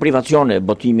me shumë privacione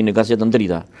botimi në gazetën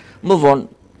Drita. Më vonë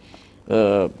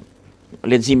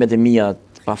leximet e mia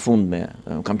të pafundme,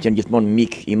 kam qenë gjithmonë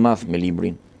mik I madh me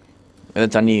librin. Edhe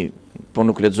tani po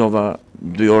nuk lexova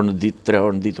 2 orë në ditë, 3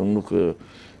 orë në ditë, unë nuk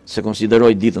se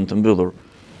konsideroj ditën të mbyllur.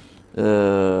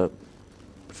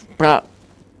 Pra,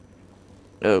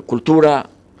 kultura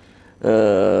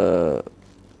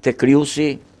te krijuesi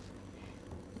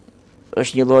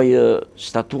është një lloj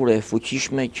stature e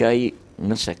fuqishme që ai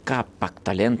nëse ka pak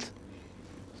talent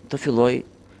të filloj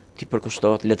t'i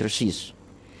përkushtohet letërsisë.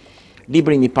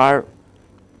 Libri I parë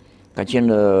ka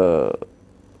qenë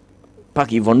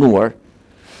pak I vonuar,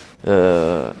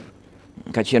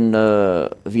 ka qenë në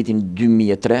vitin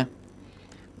 2003,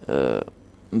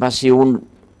 mbasi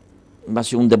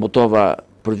unë debutova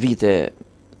për vite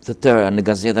të tëra në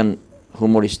gazetën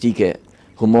humoristike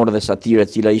Humor dhe Satire,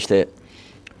 cila ishte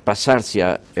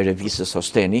pasardhësia e revistës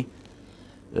Sosteni.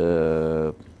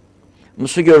 Më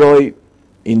sugjeroi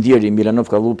I ndjeri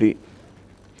Milanov Kallupi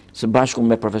së bashku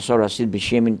me profesor Asid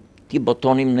Bishemin ti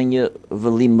botonim në një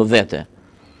vëllim më vete.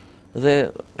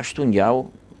 Dhe ashtu ngjau,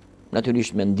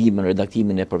 natyrisht me ndihmën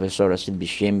redaktimin e profesor Asid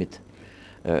Bishemit,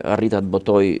 arrita të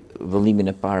botoj vëllimin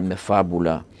e parë me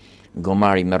fabula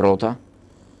Gomari me rrota,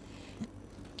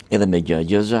 edhe me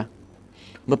gjëza.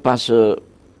 Më pas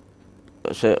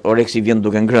se Oreksi vjen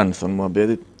duke ngrënë, thonë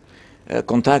muhabetit,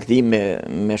 kontakti im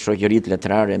me shoqëritë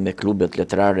letrare, me klubet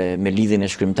letrare, me lidhjen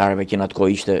e shkrimtarëve që në atë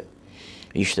kohë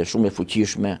ishte shumë e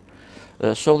fuqishme.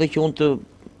 Solli që unë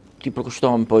t'i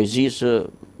përkushtohem poezisë,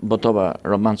 botova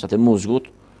romancat e Muzgut,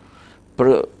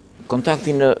 për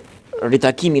kontaktin,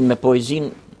 ritakimin me poezinë,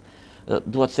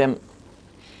 dua të them,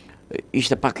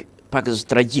 ishte pak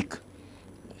tragjik,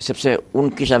 sepse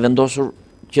unë kisha vendosur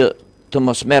që të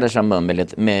mos merresha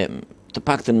më të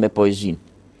paktën me poezinë.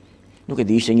 Nuk e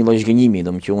di, ishte një lloj zhgënjimi,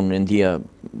 që unë e ndjeja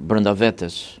brenda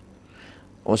vetes,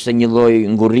 ose një lloj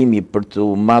ngurrimi për të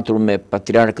matur me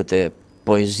patriarkët e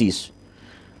poezisë.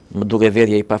 Më duke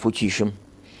vetja I pafuqishëm,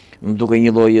 më duke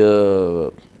një lloj,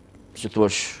 si thua,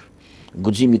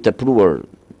 guximi të tepruar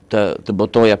të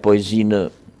botoja poezi në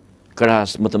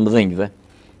krahas më të mëdhenjve.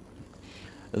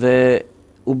 Dhe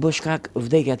u bë shkak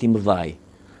vdekja tim vllai.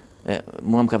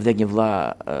 Mua më ka vdek një vlla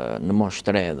në moshë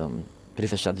të re,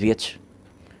 37 vjeç,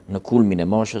 në kulmin e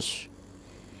moshës.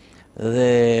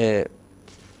 Dhe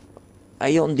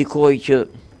ajo ndikoi që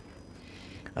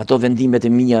ato vendimet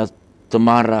e mia të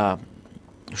marra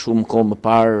shumë kohë më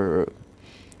parë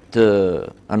të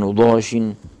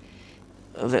anulloheshin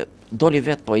dhe doli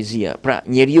vetë poezia. Pra,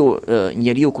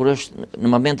 njeriu kur është në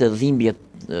momente dhimbje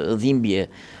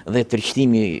dhe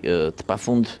tërheqëtimi të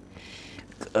pafund,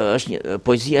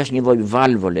 poezia është një lloj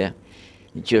valvole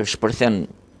që shpërthen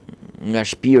nga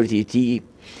shpirti I tij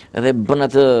dhe bën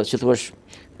atë, si thua,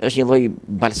 është një lloj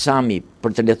balsami për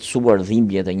të lehtësuar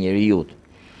dhimbjet e njeriu.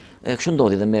 Kështu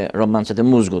ndodhi edhe me romancat e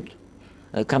Muzgut.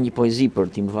 Kam një poezi për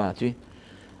t'i më aty,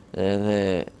 dhe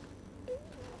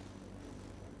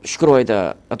shkruajta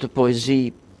atë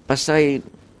poezi, pastaj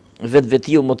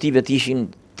vetvetiu motivet ishin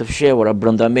të fshehura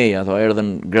brenda meje, ato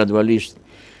erdhen gradualisht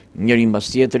njëri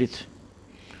mbas tjetrit,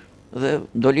 dhe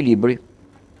doli libri.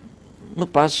 Më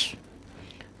pas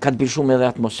ka të bëjë shumë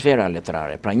edhe atmosfera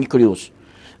letrare, pra një krijues,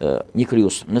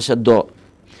 nëse do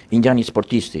I ngjan një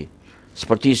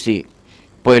sportisti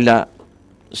po e la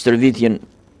stërvitjen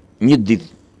një ditë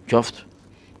qoftë,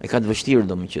 e ka të vështirë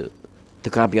që të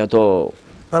kapi ato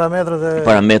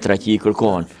parametra që I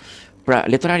kërkohen. Pra,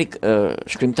 letrari,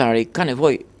 shkrimtari ka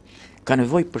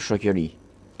nevojë për shoqëri,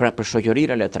 pra për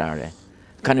shoqëria letrare,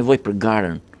 ka nevojë për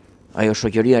garën, ajo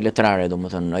shoqëria letrare,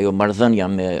 domethënë, ajo marrëdhënia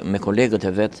me kolegët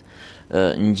e vet,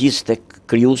 ngjis tek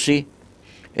krijuesi,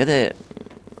 edhe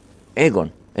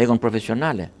egon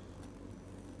profesionale.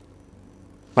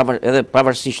 Edhe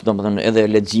pavarësisht, domethënë, edhe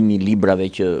leximi i librave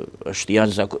që është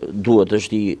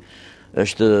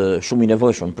shumë i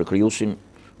nevojshëm për krijuesin.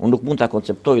 Unë nuk mund ta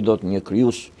konceptoj dot një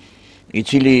krijues i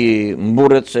cili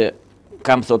mburret se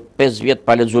kam thot 5 vjet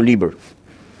pa lexuar libër.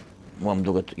 Mua më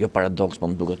duket jo paradoks, po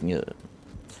më duket një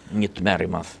tmerr i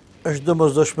madh. Është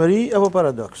domosdoshmëri apo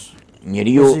paradoks?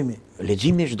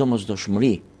 Leximi është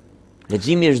domosdoshmëri.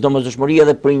 Leximi është domosdoshmëri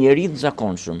edhe për njerin të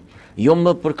zakonshëm, jo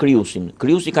më për krijuesin.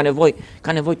 Krijuesi ka nevojë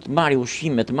të marrë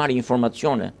ushqime, të marrë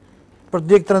informacione. Për të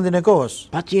ndjek trendin e kohës.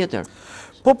 Patjetër.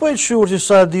 Po e shur që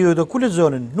sa diu do ku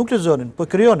lexonin, nuk lexonin, po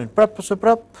krijonin, prap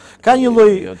ka një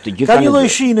lloj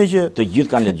shine që të gjithë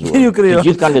kanë lexuar.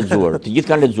 Të gjithë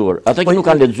kanë lexuar. Ata që nuk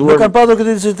kanë lexuar, nuk kanë pasur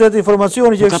këtë intensitet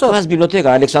informacioni që ka pas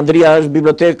biblioteka. Aleksandria është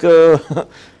bibliotekë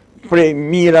prej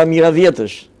mira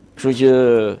vjetësh. Kështu që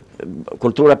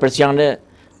kultura persiane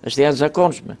është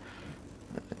jashtëzakonshme.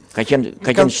 Ka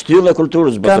qenë shtyllë e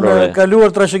kulturës botërore. Kanë kaluar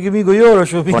trashëgimi gojor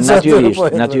shumë. Po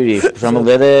natyrisht. Për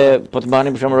shembull edhe po të mbani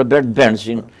për shembull Robert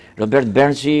Burnsin. Robert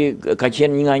Burnsi ka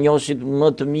qenë një nga njohësit më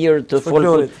të mirë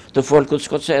të folkut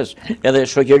skocez. Edhe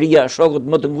shoqëria, shokët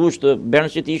më të ngushtë të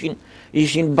Burnsit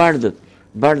ishin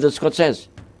bardët skocez.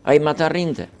 Ai më ta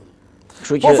rrinte.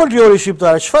 Po folklori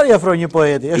shqiptar, çfarë i ofron një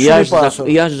poeti? Është shumë i pasur.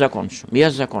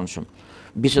 Jashtëzakonshëm.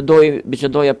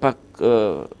 Bisedoja pak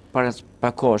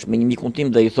kohësh me një mikun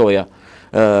tim dhe i thoja,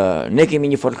 ne kemi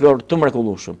një folklor të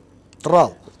mrekullueshëm.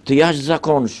 Të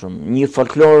jashtëzakonshëm, një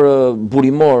folklor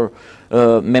burimor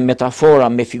me metafora,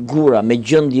 me figura, me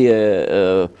gjendje,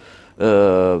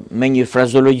 me një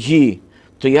frazologji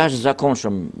të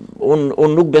jashtëzakonshëm.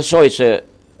 Unë nuk besoj se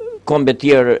kombe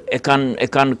tjerë e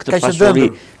kanë këtë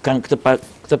pasuri,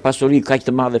 këtë pasuri kaq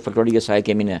të madhe folklorike sa e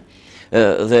kemi ne.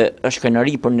 Dhe është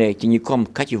kënaqëri për ne që një komb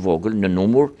kaq i vogël në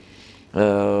numër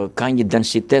ka një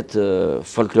densitet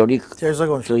folklorik të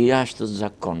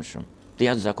jashtëzakonshëm.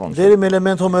 Deri me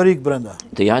element homerik brenda.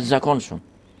 Të jashtëzakonshëm.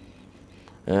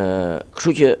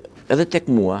 Kështu që edhe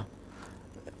tek mua,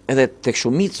 edhe tek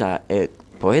shumica e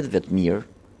poetëve të mirë,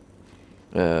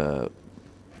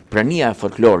 prania e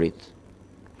folklorit,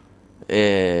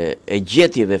 e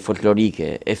gjetjeve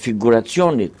folklorike, e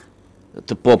figuracionit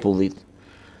të popullit,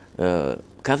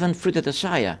 ka dhënë frytet e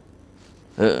saja.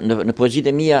 Në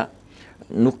poezitë e mia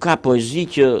nuk ka poezi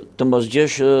që të mos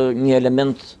gjesh një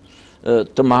element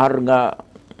të marrë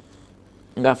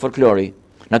nga folklori.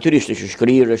 Natyrisht është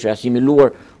shkrirë, është asimiluar,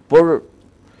 por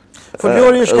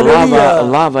folklori është shkrirëria.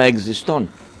 Lava ekziston.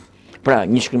 Pra,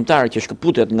 një shkrimtar që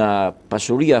shkëputet nga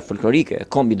pasuria folklorike e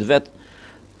kombit vet,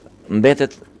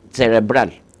 mbetet cerebral,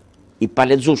 i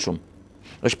palexueshëm.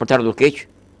 Është për të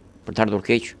ardhur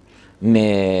keq, me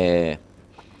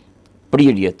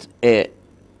prirjet e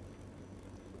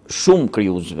shumë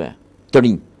krijuesve të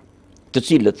rinj, të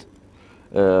cilët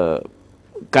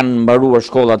kanë mbaruar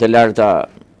shkollat e larta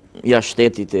jashtë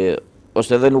shtetit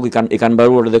ose edhe nuk i kanë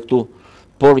mbaruar edhe këtu,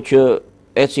 por që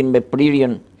ecin me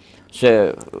prirjen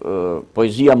se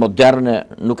poezia moderne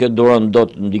nuk e duron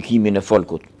dot ndikimin e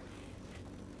folkut.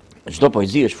 Çdo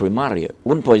poezi është frymarrje.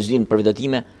 Unë poezinë për vetë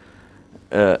time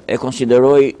e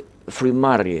konsideroj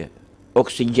frymarrje,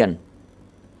 oksigjen,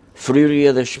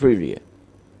 fryrje dhe shpryrje.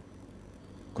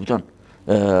 Kupton?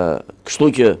 Kështu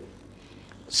që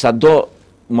sado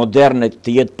moderne të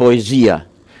jetë poezia,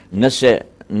 nëse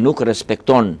nuk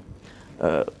respekton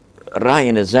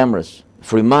rrajen e zemrës,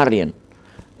 frymarrjen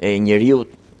e njeriu,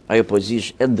 ajo poezi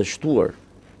është e dështuar.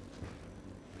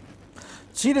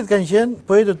 Cilët kanë qenë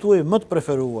poetët tuaj më të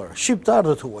preferuar,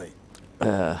 shqiptarët tuaj?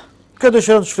 Këtë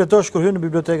dëshiron të shfletosh kur hyn në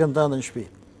bibliotekën tënde në shtëpi.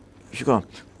 Shiko,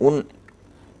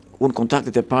 unë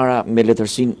kontaktet e para me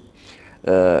letërsinë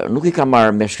nuk i kam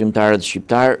marrë me shkrimtarët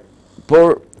shqiptar,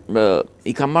 por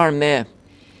i kam marrë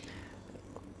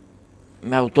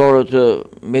me autorët,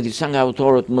 me disa nga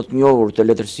autorët më të njohur të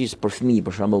letërsisë për fëmijë,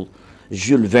 për shembull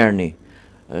Jules Verne.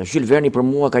 Jules Verne për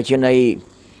mua ka qenë ai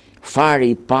fari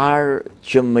i parë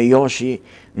që më joshi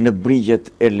në brigjet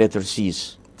e letërsisë.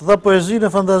 Të dha poezinë e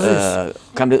fantazisë.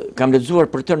 Kam lexuar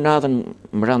për tërë natën,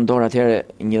 më ra në dorë atëherë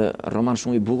një roman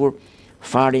shumë i bukur,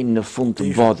 Fari në fund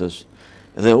të botës.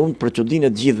 Dhe unë për çudinë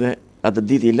e të gjithëve, atë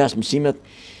ditë i las mësimet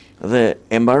dhe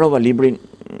e mbarova librin,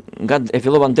 e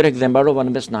fillova direkt dhe e mbarova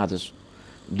në mes natës.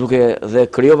 Duke dhe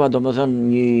krijova domethënë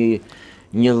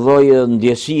një lloj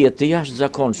ndjesie të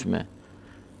jashtëzakonshme.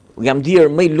 Jam ndier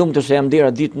më i lumtur se jam ndier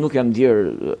atë ditë, nuk jam ndier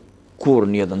kurrë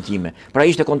në jetën time. Pra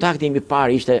ishte kontakti im i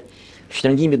parë, ishte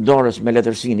shtrëngimi i dorës me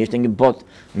letërsinë ishte një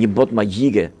botë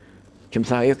magjike që më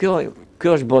tha,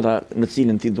 kjo është bota në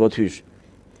cilën ti duhet hysh.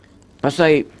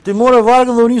 Pastaj ti morë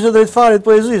vargën dhe u nisë drejt farit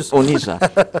poezisë. U nisa.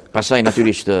 Pastaj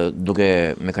natyrisht duke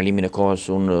me kalimin e kohës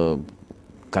unë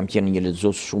kam qenë një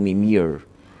lexues shumë i mirë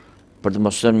për të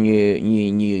mos thënë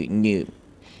një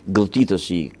gëlltitës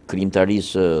i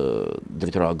krijimtarisë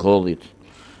drejtora Gollit,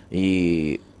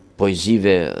 i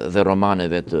poezive dhe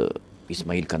romaneve të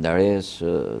Ismail Kandares,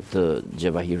 të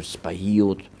Gjevahir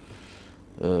Spahiut,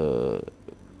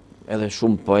 edhe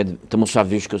shumë poet të Musa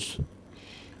Vyshkës.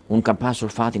 Unë kam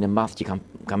pasur fatin e madh që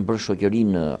kam bërë shoqëri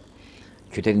në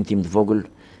qytetin tim të vogël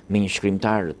me një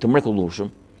shkrimtar të mrekullueshëm,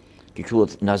 që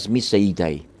quhet Nazmi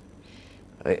Seitaj.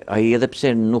 Ai edhe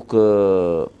pse nuk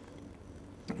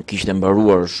kishte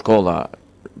mbaruar shkolla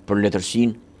për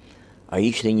letërsinë, ai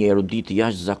ishte një erudit i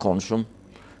jashtëzakonshëm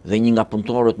dhe një nga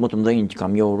punëtorët më të mëdhenj që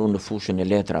kam njohur në fushën e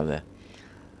letrave.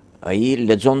 Ai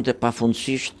lexonte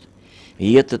pafundësisht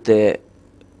jetët e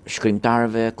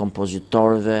shkrimtarëve,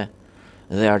 kompozitorëve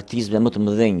dhe artistëve më të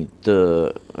mëdhenj të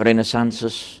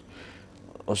Renesancës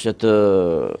ose të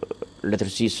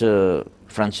letërsisë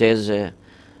franceze,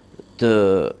 të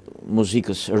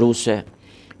muzikës ruse,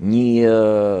 një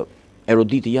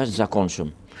erudit i jashtëzakonshëm.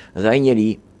 Dhe ai njeri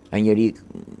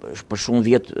për shumë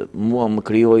vjet mua më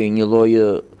krijoi një lloj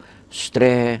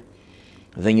shtrehe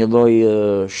dhe një lloj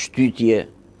shtytje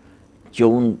që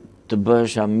unë të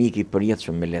bëhesh amik i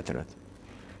përjetshëm me letrat.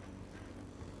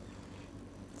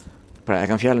 Pra, e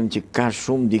kam fjalën që ka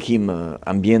shumë ndikim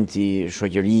ambienti,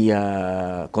 shoqëria,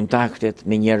 kontaktet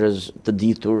me njerëz të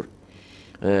ditur,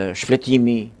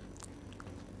 shfletimi,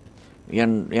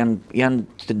 janë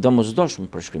të domosdoshme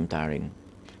për shkrimtarin.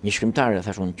 Një shkrimtar,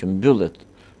 thash unë, që mbyllet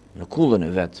në kullën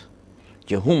e vet,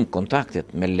 që humb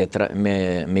kontaktet me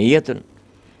jetën,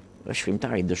 është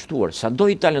shkrimtar i dështuar, sado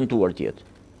i talentuar të jetë.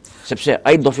 Sepse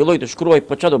ai do filloj të shkruaj,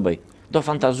 po çfarë do bëj? Do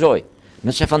fantazoj.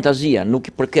 Nëse fantazia nuk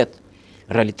i përket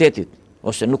realitetit,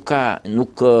 ose nuk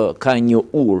ka një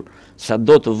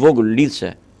sado të vogël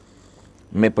lidhse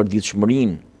me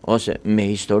përditshmërinë ose me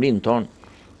historinë tonë,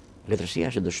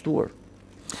 letërsia është e dështuar.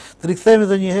 Të rikthehemi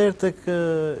edhe një herë tek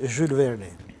Jules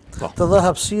Verne. Të dha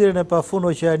hapësirën e pafund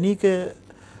oqeanike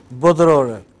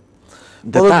botërore.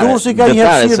 Po dhe Durrësi ka një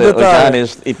hapësirë detare.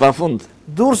 I pafund.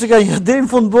 Durrësi ka një deri në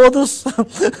fund botës.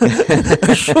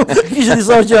 Kishte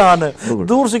disa oqeane.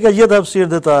 Durrësi ka gjetë hapësirë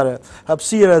detare.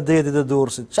 Hapësira e detit të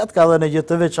Durrësit. Çfarë ka dhënë gjë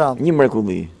të veçantë? Një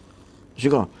mrekulli.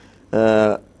 Shiko,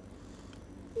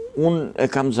 unë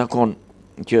e kam zakon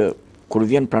që kur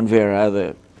vjen pranvera edhe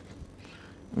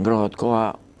ngrohet koha,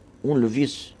 unë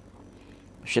lëviz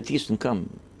shetis në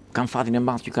këmbë. Kam fatin e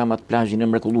madh që kam atë plazhin e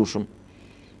mrekullueshëm,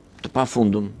 të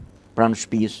pafundëm, pranë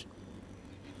shtëpisë.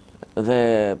 Dhe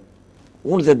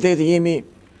unë dhe deti jemi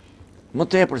më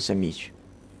tepër se miq.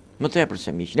 Më tepër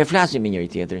se miq. Ne flasim me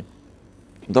njëri tjetrin.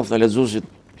 Ndofta lexuesit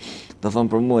do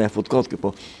thonë për mua ja fut kod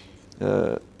po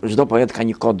çdo poet ka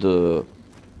një kod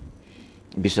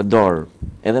bisedor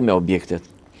edhe me objektet.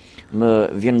 Më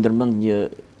vjen ndërmend një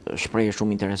shprehje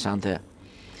shumë interesante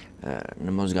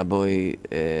në mos gaboj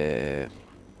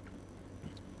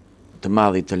të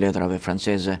madhit të letrave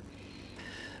franceze,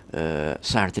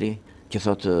 Sartri, që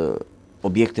thotë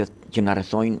objektet që na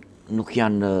rrethojnë nuk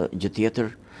janë gjë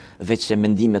tjetër veç se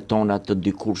mendimet tona të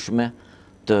dikurshme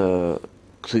të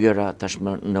kthyera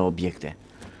tashmë në objekte.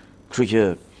 Kështu që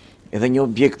edhe një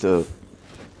objekt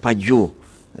pa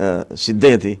gjuhë si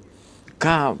deti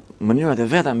ka mënyrat e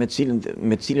veta me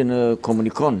cilën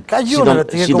komunikon. Ka gjuhën,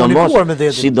 ti e komunikuar me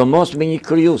detin. Sidomos me një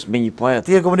krijues, me një poet.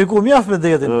 Ti e komunikuar mjaft me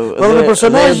detin. Po dhe me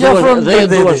personazh afron me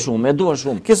detin. E dua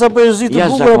shumë. Ke sa poezi të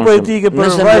bukura poetike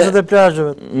për vajzat e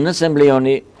plazheve. Nëse më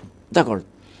lejoni, dakor.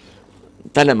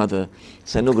 Ta lëm atë,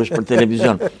 se nuk është për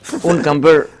televizion. Unë kam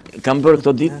bërë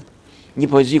këto ditë një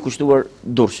poezi kushtuar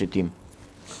Durrësit tim.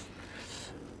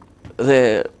 Dhe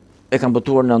e kam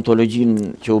botuar në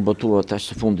antologjinë që u botua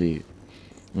tash së fundi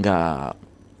nga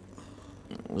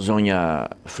zonja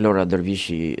Flora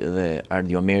Dervishi dhe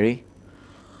Ardi Omeri.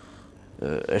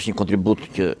 Është një kontribut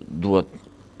që duhet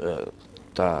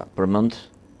ta përmend.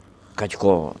 Kaq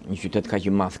kohë, një qytet kaq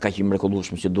i madh, kaq i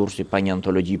mrekullueshëm si Durrësi pa një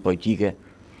antologji poetike,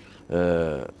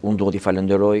 unë duhet i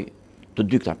falenderoj të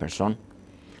dy këta person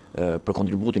për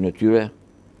kontributin e tyre,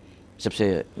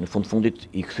 sepse në fundit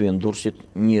i kthyen Durrësit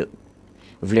një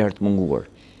vlerë të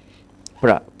munguar.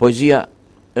 Pra, poezia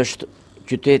është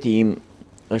qyteti im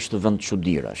është vend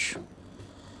çuditërash.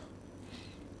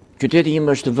 Qyteti im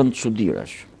është vend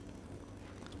çuditërash,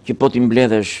 që po t'i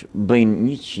mbledhesh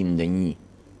bëjnë 101,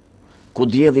 ku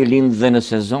dielli lind dhe në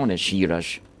sezone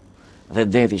shirash, dhe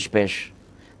deti shpesh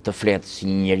të flet si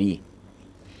një njeri,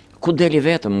 ku deli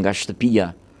vetëm nga shtëpia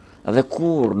dhe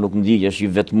kur nuk ndjehesh i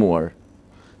vetmuar,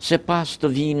 se pas të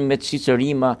vinë me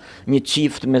cicërima një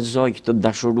qift me zogj të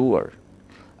dashuruar.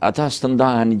 Ata së të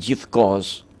ndahen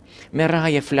gjithkohës, me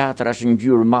raje flatrash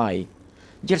ngjyrë maj,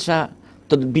 gjersa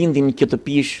të të bindin që të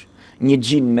pish një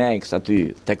gjin me eks aty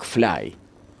tek flaj.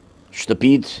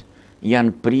 Shtëpit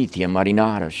janë pritje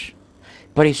marinarësh,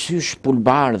 prej sysh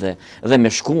pulbardhe dhe me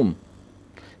shkum.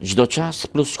 Çdo qas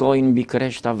pluskojnë mbi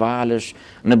kreshta valësh,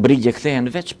 në brigje kthehen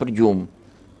veç për gjumë.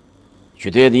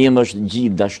 Qyteti im është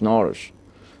gjithë dashnorësh,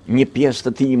 një pjesë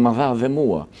të tij më dha dhe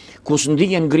mua, ku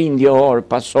s'ndjen grindje orë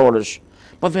pas orësh,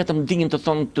 po vetëm din të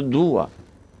thonë të dua.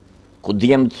 Ku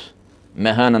djemt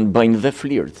me hënën bëjnë dhe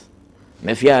flirt,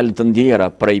 me fjalë të ndjera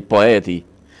prej poeti,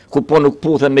 ku po nuk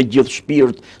puthe me gjithë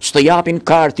shpirt, s'të japin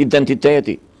kartë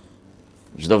identiteti.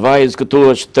 Çdo vajzë këtu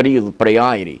është tridh prej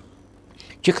ajri,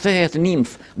 që kthehet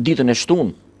nimf ditën e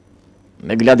shtun,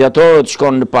 me gladiatorët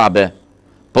shkon në pabe,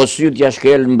 po syt ja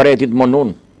shkel mbretit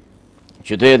monun.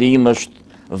 Qyteti im është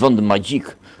vend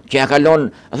magjik, që ja kalon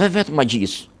dhe vetë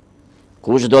magjis.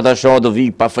 Kush do ta shohë do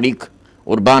vi pa frikë,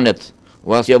 urbanet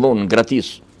u asjellon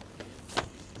gratis.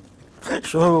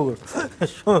 Shumë e bukur.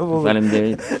 Shumë e bukur.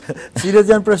 Faleminderit.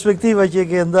 Cilat janë perspektiva që e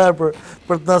ke ndarë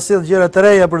për të na sjellë gjëra të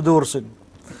reja për Durrësin?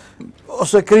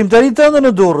 Ose krijimtarinë tënde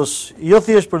në Durrës, jo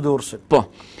thjesht për Durrësin. Po,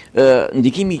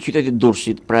 ndikimi i qytetit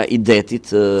Durrësit, pra i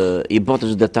detit, i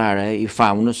botës detare, i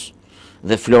faunës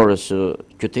dhe florës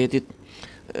qytetit,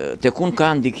 tek unë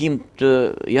ka ndikim të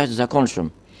jashtëzakonshëm.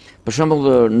 Për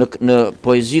shembull, në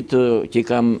poezitë që i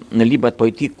kam në librat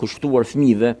poetik kushtuar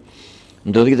fëmijëve,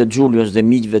 Ndodhjet e Xhulios dhe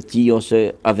miqve të tij, ose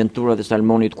Aventurat e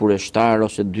Salmonit Kureshtar,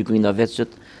 ose Dy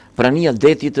Kujndavecët, prania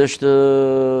detit është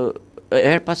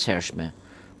her pas hershme.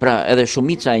 Pra edhe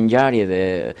shumica e ngjarjeve,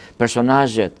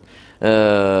 personazhet,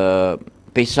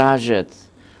 peizazhet,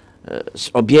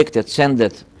 objektet,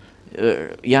 sendet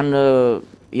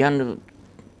janë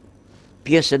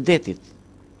pjesë e detit.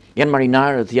 Janë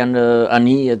marinarët, janë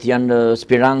anijet, janë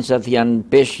spirancat, janë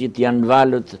peshqit, janë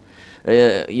valët,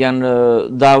 janë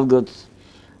dallgët,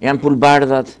 janë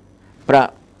pulbardhat. Pra,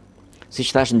 si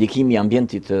thash, ndikimi i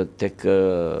ambientit tek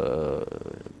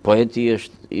poeti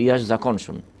është i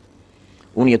jashtëzakonshëm.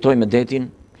 Unë jetoj me detin,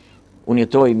 unë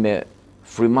jetoj me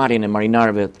frymarrjen e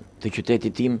marinarëve të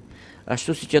qytetit tim,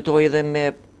 ashtu si jetoj edhe me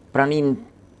praninë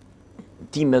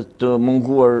time të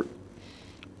munguar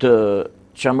të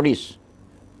Çamërisë,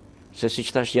 se si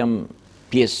thash jam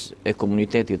pjesë e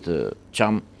komunitetit të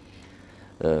Çam.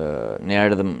 Ne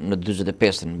erdhëm në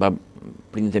 45-ën,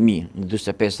 prindët e mi në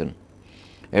 45-ën,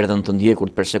 erdhën të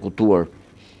ndjekur, të persekutuar,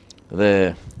 dhe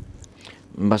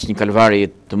mbas një kalvari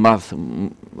të madh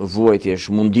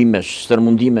vuajtjesh, mundimesh,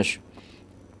 stërmundimesh,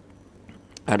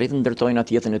 arritën të ndërtojnë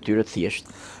atë jetën e tyre të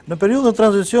thjeshtë. Në periudhën e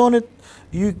tranzicionit,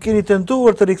 ju keni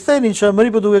tentuar të riktheni në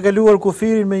Çamëri, por duke kaluar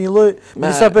kufirin me një lloj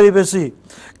disa peripeci.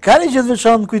 Ka një gjë të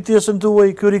veçantë kujtesën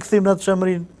tuaj ky rikthim në atë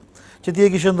Çamërinë, që ti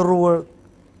e kishe ndërruar?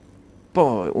 Po,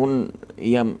 unë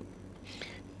jam,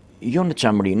 jo në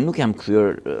Çamërinë, nuk jam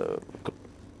kthyer.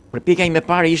 Përpjekja ime e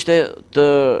parë ishte të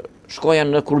shkoja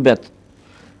në Kurbet.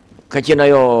 Ka qenë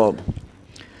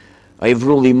ai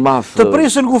vrulli i madh. Të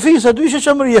prisën kufis, aty ishte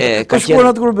Çamëria, ka shkuar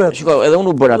në atë Kurbet. Shiko, edhe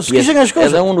unë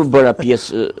u bëra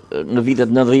pjesë në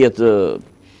vitet 90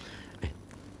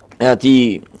 e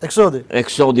atij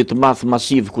eksodi të madh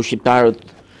masiv, ku shqiptarët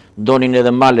donin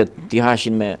edhe malet t'i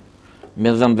hashin me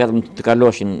dhëm vetëm të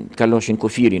kaloshin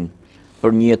kufirin për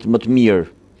një jetë më të mirë.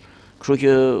 Kështu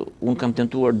që unë kam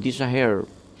tentuar disa herë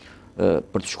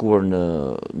për të shkuar në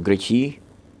Greqi.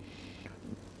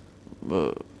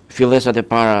 Fillesat e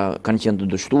para kanë qenë të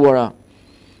dështuara.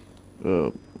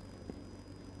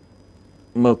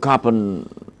 Më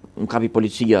kapi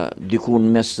policia diku në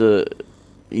mes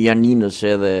Janinës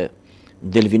edhe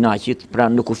Delvinaqit, pra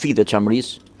në kufit e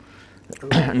Çamërisë,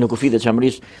 në kufit e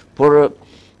Çamërisë, por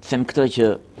them këtë që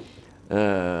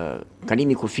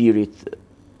kalimi i kufirit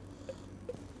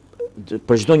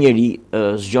për çdo njeri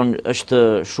është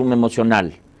shumë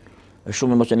emocional. Është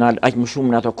shumë emocional, aq më shumë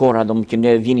në ato kohra, që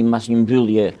ne vinim mas një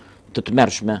mbyllje të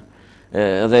tmerrshme,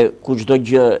 dhe ku çdo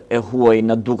gjë e huaj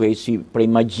na dukej si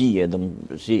prej magjie,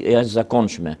 si e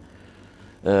jashtëzakonshme.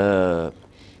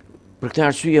 Për këtë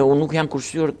arsye unë nuk jam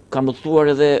kursyer, kam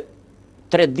udhëtuar edhe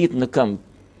 3 ditë në këmbë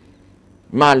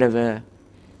maleve,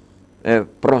 e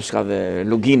proskave,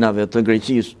 luginave të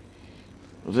Greqisë,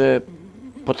 dhe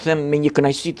po të them me një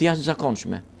kënaqësi të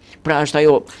jashtëzakonshme. Pra është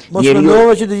ajo... Mos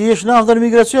mendova që të gjesh naftën në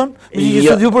migracion? Me që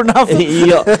studiu për naftën?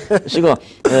 Jo, shiko,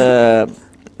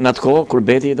 në atë kohë,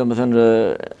 Kurbeti, do me thënë,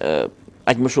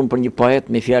 aq më shumë për një poet,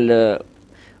 me fjalë,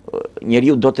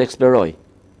 njeriu do të eksploroj.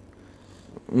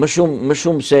 Më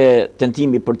shumë se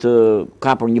tentimi për të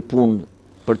kapur një punë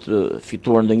për të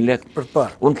fituar ndonjë lek.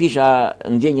 Unë kisha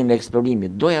ndjenjën e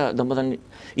eksplorimit. Doja, domethënë,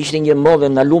 ishte një modë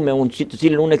ndalume të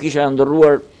cilën unë e kisha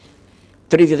ndërruar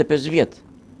 35 vjet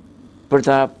për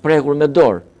ta prekur me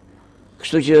dorë.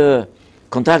 Kështu që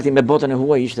kontakti me botën e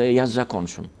huaj ishte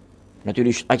jashtëzakonshëm.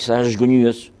 Natyrisht aq sa është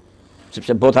zhgënjyes,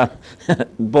 sepse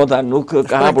bota nuk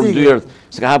ka hapur dyert,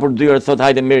 s'ka hapur dyert, thot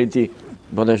hajde merri ti.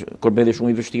 Bota korbeti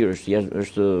shumë i vështirë,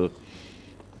 është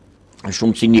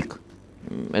shumë cinik.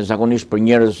 E zakonisht për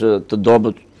njerëz të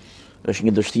dobët është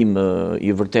një dështim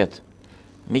i vërtet.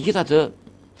 Megjithatë,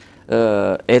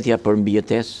 etja për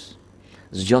mbijetesë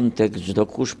zgjon tek çdo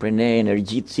kush prej ne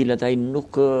energji të cilat ai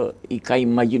nuk i ka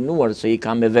imagjinuar se i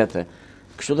ka me vete.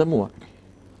 Kështu dhe mua.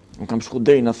 Unë kam shku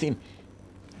deri në Athinë.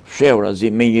 Fshehur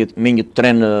me një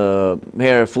tren,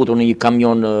 herë futur në një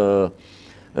kamion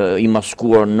i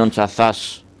maskuar në nënca thas,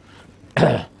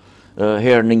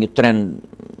 herë në një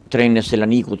trenin e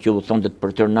Selanikut që u thonte për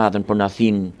tërë natën për në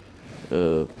Athinë,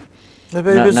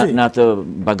 në atë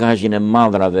bagazhin e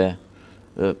madrave,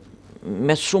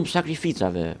 me shumë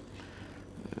sakrificave.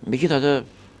 Megjithatë,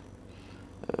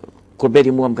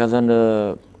 kurbeti mua më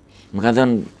ka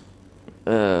dhënë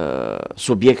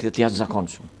subjekte të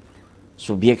jashtëzakonshëm,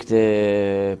 subjekte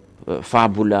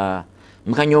fabula,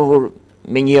 më ka njohur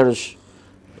me njerëz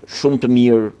shumë të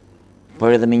mirë, por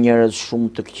edhe me njerëz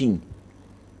shumë të këqinj.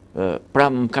 Pra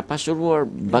më ka pasuruar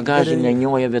bagazhin e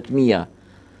njohjeve të mia.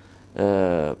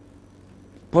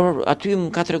 Por aty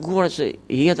më ka treguar se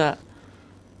jeta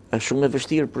është shumë e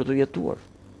vështirë për të jetuar.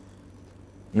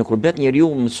 Në kurbet njeriu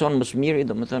mëson më së miri,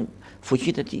 domethënë,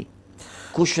 fuqitë e tij.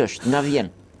 Kush është, nga vjen,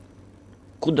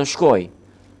 ku do shkoj,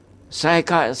 sa i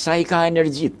ka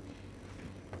energjitë.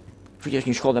 Kështu që është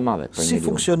një shkollë e madhe. Si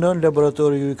funksionon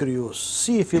laboratoriu i krijues?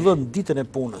 Si e fillon ditën e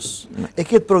punës? E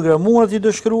ke të programuar ti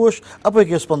të shkruash apo e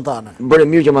ke spontane? Bëre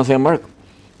mirë që më the Mark.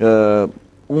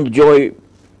 Unë dëgjoj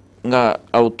nga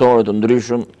autorë të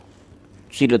ndryshëm,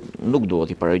 cilët nuk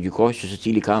duhet i paragjykoj, se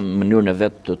secili ka mënyrën e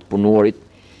vet të punuarit,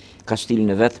 ka stilin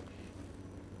e vet.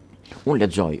 Unë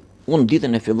lexoj. Unë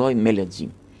ditën e filloj me lexim.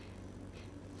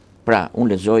 Pra,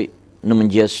 unë lexoj në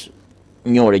mëngjes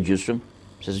 1 orë e gjysmë,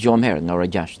 se zgjohem herët nga ora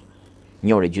 6.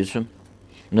 1 orë e gjysmë,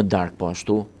 në darkë po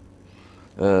ashtu.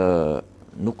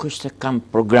 Nuk është se kam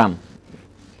program.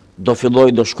 Do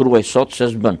filloj, do shkruaj sot, se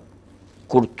s'bën.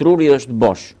 Kur truri është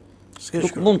bosh,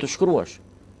 nuk mund të shkruash.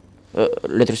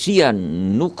 Letërsia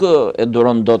nuk e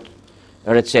duron dot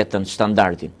recetën,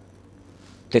 standardin.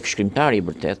 Tek shkrimtari i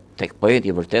vërtet, tek poeti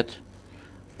i vërtet,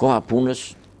 koha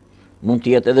punës mund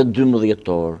të jetë edhe 12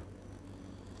 orë.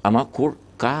 Ama kur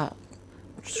ka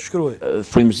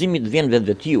frymëzimi të vjen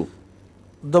vetvetiu.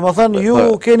 Domethënë ju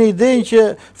keni idenë që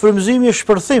frymëzimi është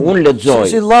shpërthim. Unë lexoj,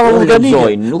 si lava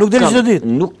vulkanike, nuk deri çdo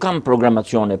ditë. Nuk kam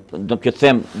programacione, do të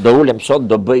them, do ulem sot,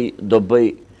 do bëj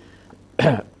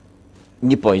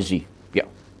një poezi. Jo.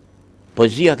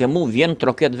 Poezia ke mu vjen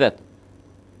troket vet.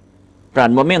 Pra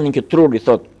në momentin që truri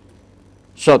thot,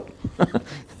 sot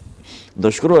do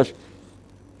shkruash,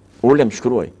 ulem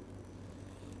shkruaj.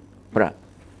 Pra,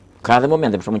 ka dhe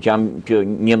momente, për shumë që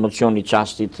një emocion i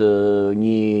qastit,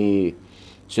 një,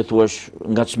 si thuash,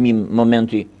 ngacmim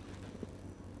momenti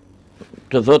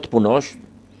të dhëtë punosh,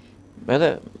 edhe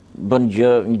bën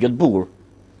një gjë të bukur.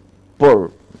 Por,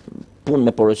 punë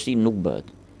me porosi nuk bëhet.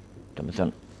 Të me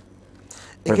thënë.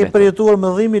 E ke përjetuar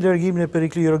mëdhimi largimin e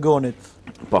Perikli Jorgonit?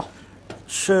 Po.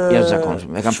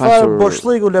 Çfarë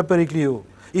boshllëku la Perikliu?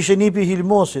 Ishe nipi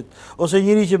Hilmosit, ose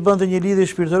njëri që bënte një lidhje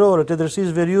shpirtërore të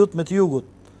tërësisë veriut me të jugut,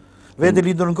 vete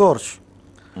lidur në Korçë.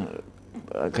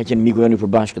 Ka qenë miku joni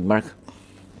përbashkët, Mark,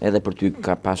 edhe për ty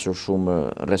ka pasur shumë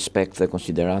respekt dhe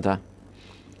konsiderata.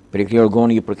 Perikli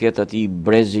Jorgoni i përket atij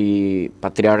brezi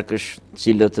patriarkësh,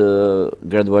 cilët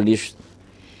gradualisht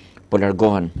po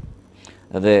largohen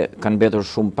dhe kanë mbetur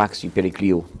shumë pak si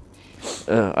Perikliu.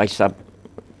 Aq sa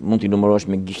mund t'i numërosh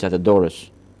me gishtat e dorës.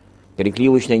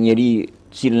 Perikliu ishte njeri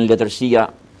cilën letërsia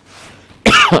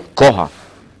koha,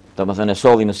 të më thënë e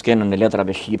solli në skenën e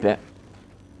letrave shqipe,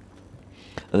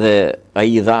 dhe ai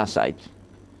i dha asajt.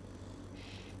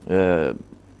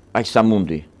 Aq sa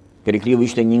mundi. Perikliu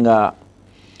ishte një nga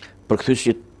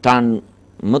përkthyesit tan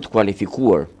më të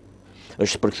kualifikuar.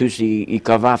 Është përkthyesi i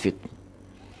Kavafit.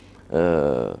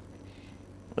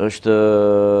 Është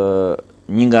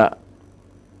një nga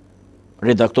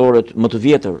redaktorët më të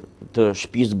vjetër të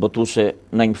shtëpisë botuese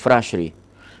Naim Frashëri,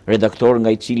 redaktor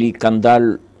nga i cili ka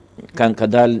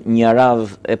dalë një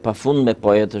radhë e pafundme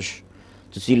poetësh,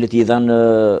 të cilët i dhanë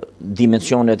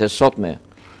dimensionet e sotme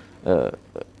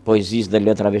poezisë dhe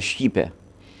letrave shqipe.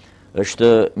 Është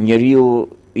njeriu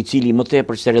i cili më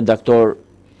tepër se redaktor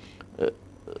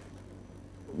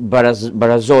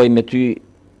barazoj me ty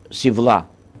si vëlla,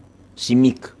 si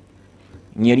mik,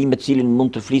 njeri me cilin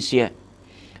mund të flisje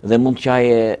dhe mund të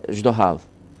qaje çdo havë,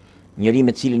 njeri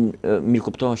me cilin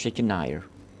mirëkuptohesh e qenajër,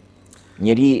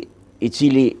 njeri i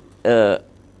cili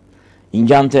i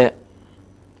ngjante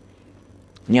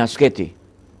një asketi,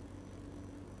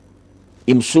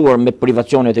 i mësuar me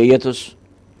privacionet e jetës,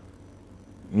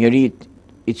 njeri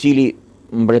i cili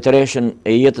mbretëreshën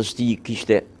e jetës ti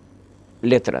kishte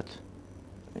letrat.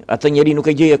 Atë njeri nuk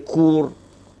e gjeje kur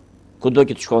kudo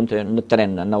që të shkonte në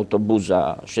tren, në autobuza,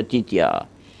 shëtitja,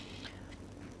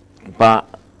 pa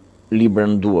libra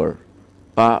në duar,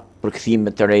 pa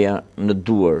përkthime të reja në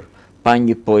duar, pa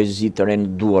një poezi të re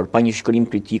në duar, pa një shkrim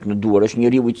kritik në duar. Është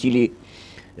njeriu i cili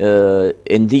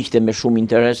e ndiqte me shumë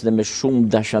interes dhe me shumë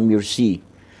dashamirësi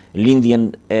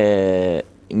lindjen e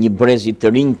një brezi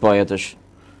të rinj poetësh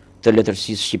të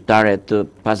letërsisë shqiptare të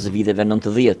pas viteve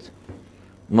 90.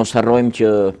 Mos harrojmë që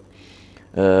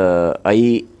ai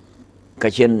ka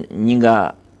qenë një nga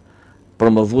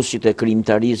promovuesit e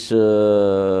krijimtarisë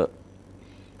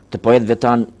të poetëve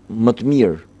tanë më të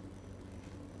mirë,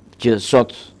 që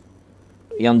sot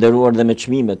janë nderuar dhe me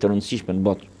çmime të rëndësishme në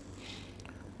botë.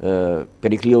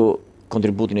 Perikliu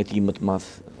kontributin e tij më të madh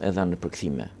e dha në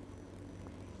përkthime.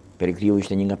 Perikliu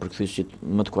ishte një nga përkthyesit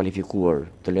më të kualifikuar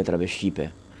të letrave shqipe,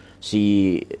 si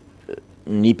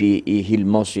nipi i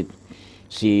Hilmosit,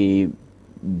 si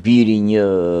biri një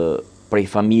prej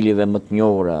familjeve më të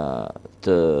njohura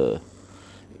të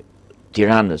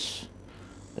Tiranës,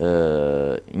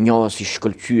 njohës i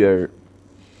shkëlqyer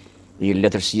i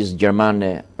letërsisë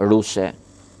gjermane, ruse,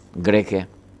 greke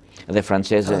dhe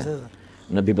franceze.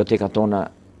 Në bibliotekat tona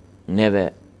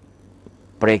neve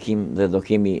prekim dhe do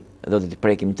të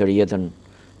prekim të rjetën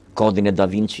Kodin e Da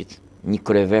Vincit, një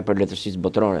kryevepër letërsisë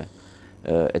botërore,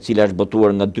 e cila është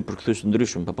botuar nga dy përkthyes të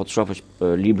ndryshëm, po të shohësh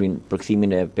librin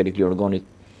Përkthimin e Perikli Orgonit,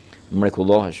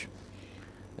 mrekullohesh.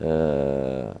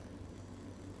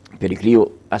 Perikliu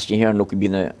asnjëherë nuk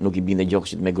i binte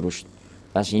gjoksit me grusht.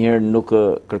 Asnjëherë nuk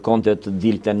kërkonte të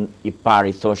dilten i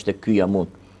parë i thoshte ky jam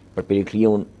unë. Për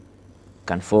Perikliun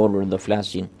kanë folur dhe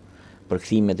flasin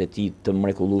përkthimet e tij të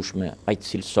mrekullueshme, aq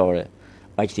cilësore,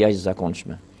 aq të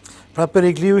jashtëzakonshme. Pra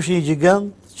Perikliu është një gjigant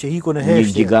që iku në heshtje.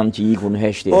 Një gjigant që iku në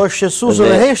heshtje. Po është shqetësuese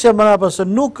dhe heshtja mbrapa se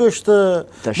nuk është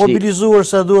mobilizuar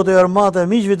sa duhet e armata e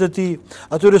miqve të tij,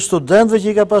 atyre studentëve që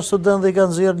i ka pas studentë dhe i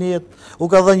kanë nxjerrë në jetë, u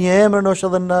ka dhënë një emër ndoshta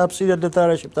edhe në hapësirat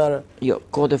letare shqiptare. Jo,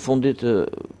 kohët e fundit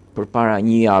përpara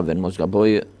një jave, mos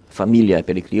gaboj, familja e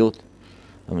Perikliut,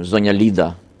 zonja Lida,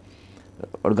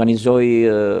 organizoi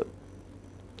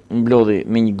mblodhi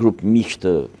me një grup miq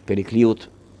të Perikliut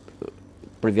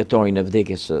për vjetorin e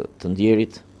vdekjes të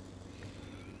ndjerit,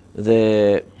 dhe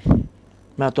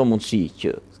me ato mundësi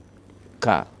që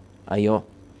ka ajo,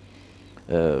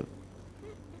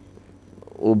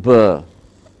 u bë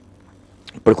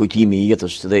përkujtimi i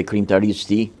jetës dhe krijimtarisë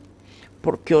tij,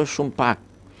 por kjo është shumë pak.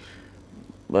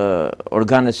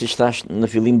 Organet, si thash në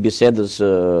fillim bisedës,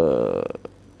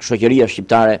 shoqëria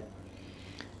shqiptare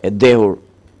e dehur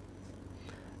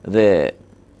dhe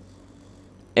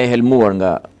e helmuar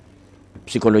nga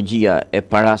psikologjia e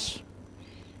paras,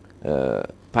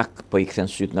 pak po i kthen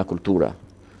syt nga kultura,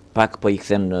 pak po i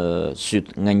kthen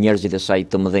syt nga njerëzit e saj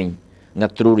të mëdhenj, nga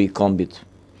truri i kombit.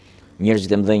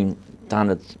 Njerëzit e mëdhenj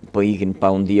tanët po ikin pa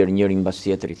u ndier njëri mbas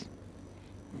tjetrit.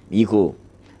 Iku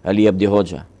Ali Abdi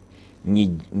Hoxha,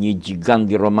 një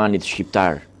gjigant i romanit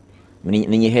shqiptar, në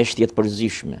një heshtje të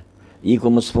përzishme. Iku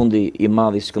më së fundi i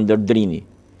madhi Skënder Drini,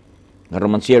 nga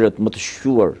romancierët më të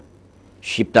shquar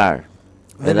shqiptar.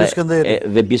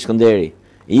 Vebi Skënderi.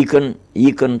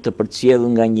 Ikën të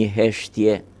përcjellur nga një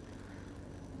heshtje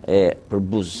e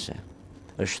përbuzëse.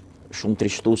 Është shumë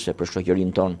trishtuese për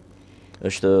shoqërinë tonë.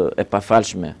 Është e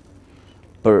pafalshme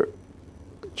për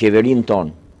qeverinë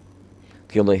tonë.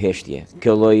 Kjo lloj heshtje,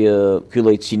 ky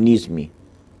lloj cinizmi.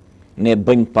 Ne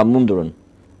bëjmë pamundurën.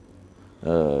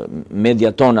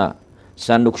 Media tona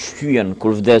sa nuk shqyen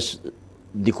kur vdes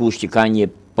dikush që ka një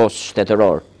post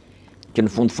shtetëror, që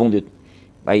në fundit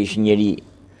ai ishte njeri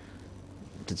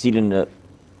të cilin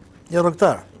një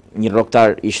rrogtar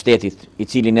i shtetit, i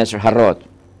cili nesër harrohet,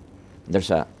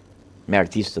 ndërsa me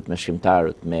artistët, me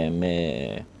shkrimtarët,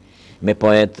 me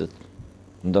poetët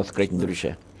ndodh krejt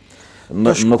ndryshe.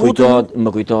 Më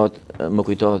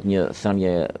kujtohet një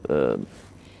thënie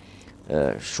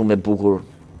shumë e bukur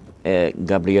e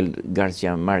Gabriel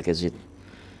Garcia Marquezit,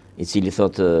 i cili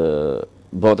thot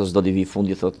botës do t'i vi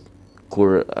fundi, thot,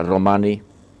 kur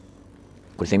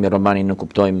themi romani në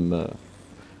kuptojmë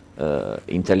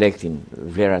intelektin,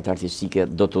 vlerat artistike,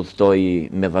 do të udhtoj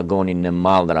me vagonin e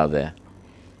mallrave.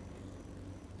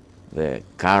 Dhe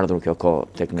ka ardhur kjo kohë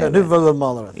tek Ka neve. një vëllë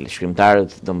madhërat.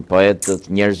 Shkrimtarët, poetët,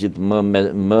 njerëzit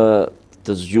më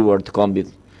të zgjuar të kombit,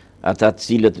 ata të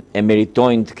cilët e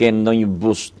meritojnë të kenë ndonjë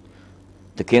bust,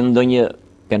 të kenë ndonjë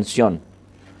pension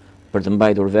për të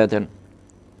mbajtur veten,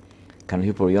 kanë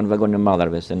hypur jo në vagon e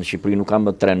madharve, se në Shqipëri nuk kam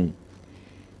më tren,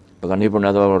 por kanë hypur në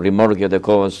ato rimorkjet e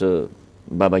kohës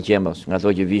Baba Qembas, nga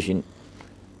ato që vishin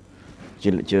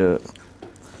që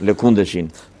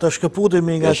lëkundeshin. Të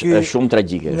shkëputemi nga është shumë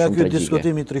tragjike, nga shumë ky tragjike.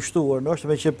 diskutim i trishtuar, ndoshta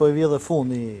me që po i vjedhë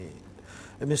fundi i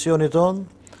emisionit ton,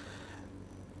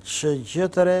 që gjë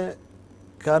të re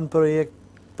kanë projekt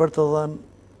për të dhënë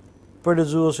për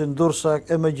lexuesin Dursak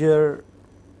e më gjerë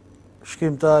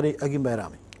shkrimtari Agim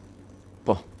Bajrami.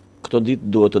 Po, këto ditë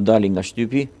duhet të dalin nga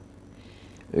shtypi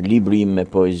libri im me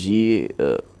poezi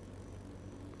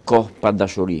Kohë pa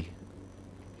dashuri.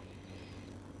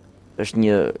 Është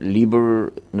një libër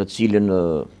në cilën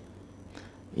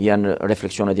janë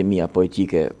refleksionet e mia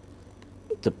poetike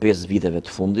të 5 viteve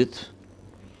të fundit.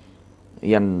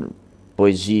 Janë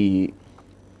poezi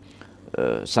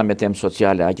sa me temë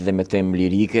sociale, aq dhe me temë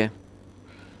lirike.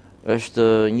 Është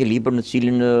një libër në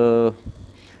cilin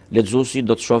lexuesi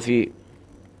do të shohë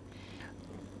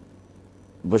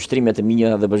vështrimet e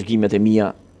mia dhe bashkimet e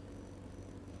mia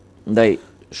ndaj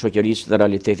shoqërisë dhe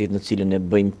realitetit në cilën e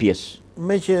bëjmë pjesë.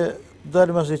 Me që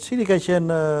dalim asaj, cili ka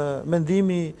qenë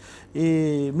mendimi i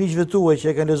miqve tuaj që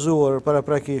e kanë lexuar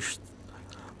paraprakisht,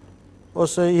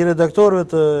 ose i redaktorëve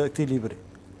të këtij libri?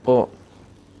 Po,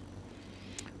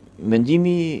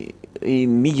 mendimi i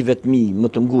miqve të mi më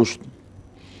të ngushtë,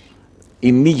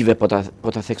 i miqve po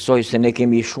ta theksoj se ne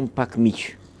kemi shumë pak miq.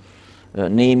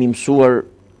 Ne jemi mësuar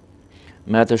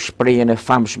me atë shprehjen e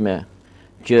famshme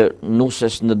që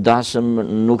nuses në dasëm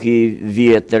nuk i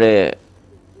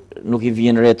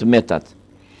vjen re të metat.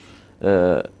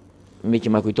 Me që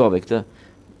ma kujtove këtë,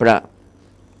 pra,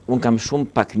 unë kam shumë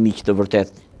pak miq të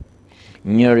vërtet,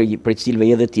 njëri për cilëve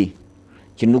edhe ti,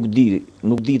 që nuk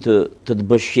di të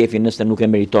bësh shefin nëse nuk e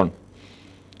meriton.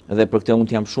 Dhe për këtë unë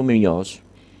të jam shumë mirënjohës.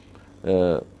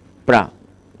 Pra,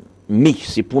 miq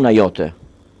si puna jote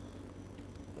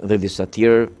dhe disa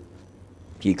tjerë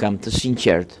që i kam të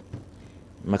sinqert,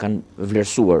 më kanë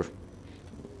vlerësuar.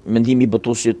 Mendimi i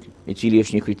botuesit, i cili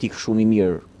është një kritik shumë i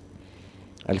mirë,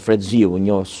 Alfred Ziu,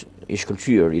 njohës i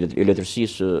shkëlqyer i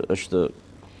letërsisë, është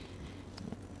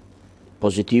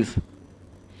pozitiv.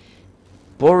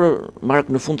 Por, Mark,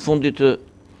 në fundit,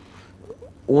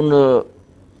 unë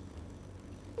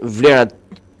vlerat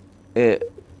e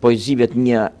poezive të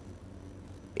mia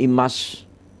i mas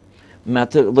me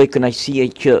atë lloj kënaqësie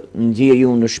që ndjej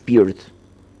unë në shpirt,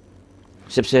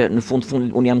 sepse në fund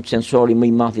unë jam censori më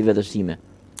i madh i vetes time.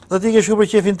 Dhe ti ke shkuar për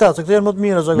qefin ta, se këto janë më të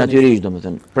mira zakonisht. Natyrisht,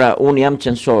 domethënë. Pra, unë jam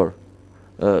censor.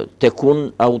 Tek unë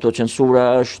autocensura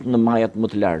është në majat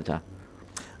më të larta.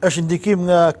 Është ndikim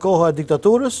nga koha e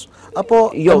diktaturës,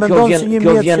 apo Jo, mendon si një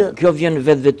mjet që kjo vjen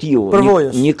vetvetiu.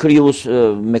 Përvojës. Një krijues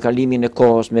me kalimin e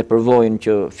kohës, me përvojën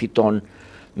që fiton,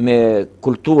 me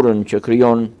kulturën që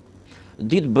krijon,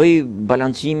 ditë bëj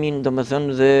balancimin,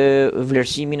 domethënë, dhe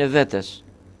vlerësimin e vetes.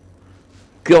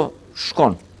 Kjo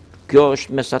shkon. Kjo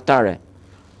është mesatare.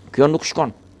 Kjo nuk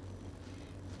shkon.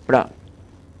 Pra,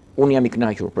 unë jam i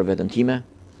kënaqur për veten time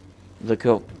dhe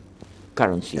kjo ka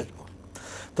rëndësi.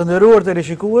 Të nderuar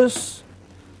teleshikues,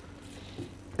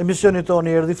 emisioni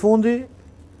toni erdhi fundi.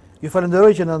 Ju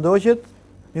falenderoj që na ndoqët.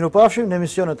 Mirupafshim në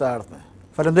emisionet e ardhme.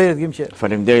 Faleminderit Gimqe.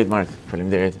 Faleminderit Mark,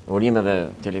 faleminderit. Urime dhe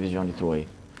televizionit tuaj.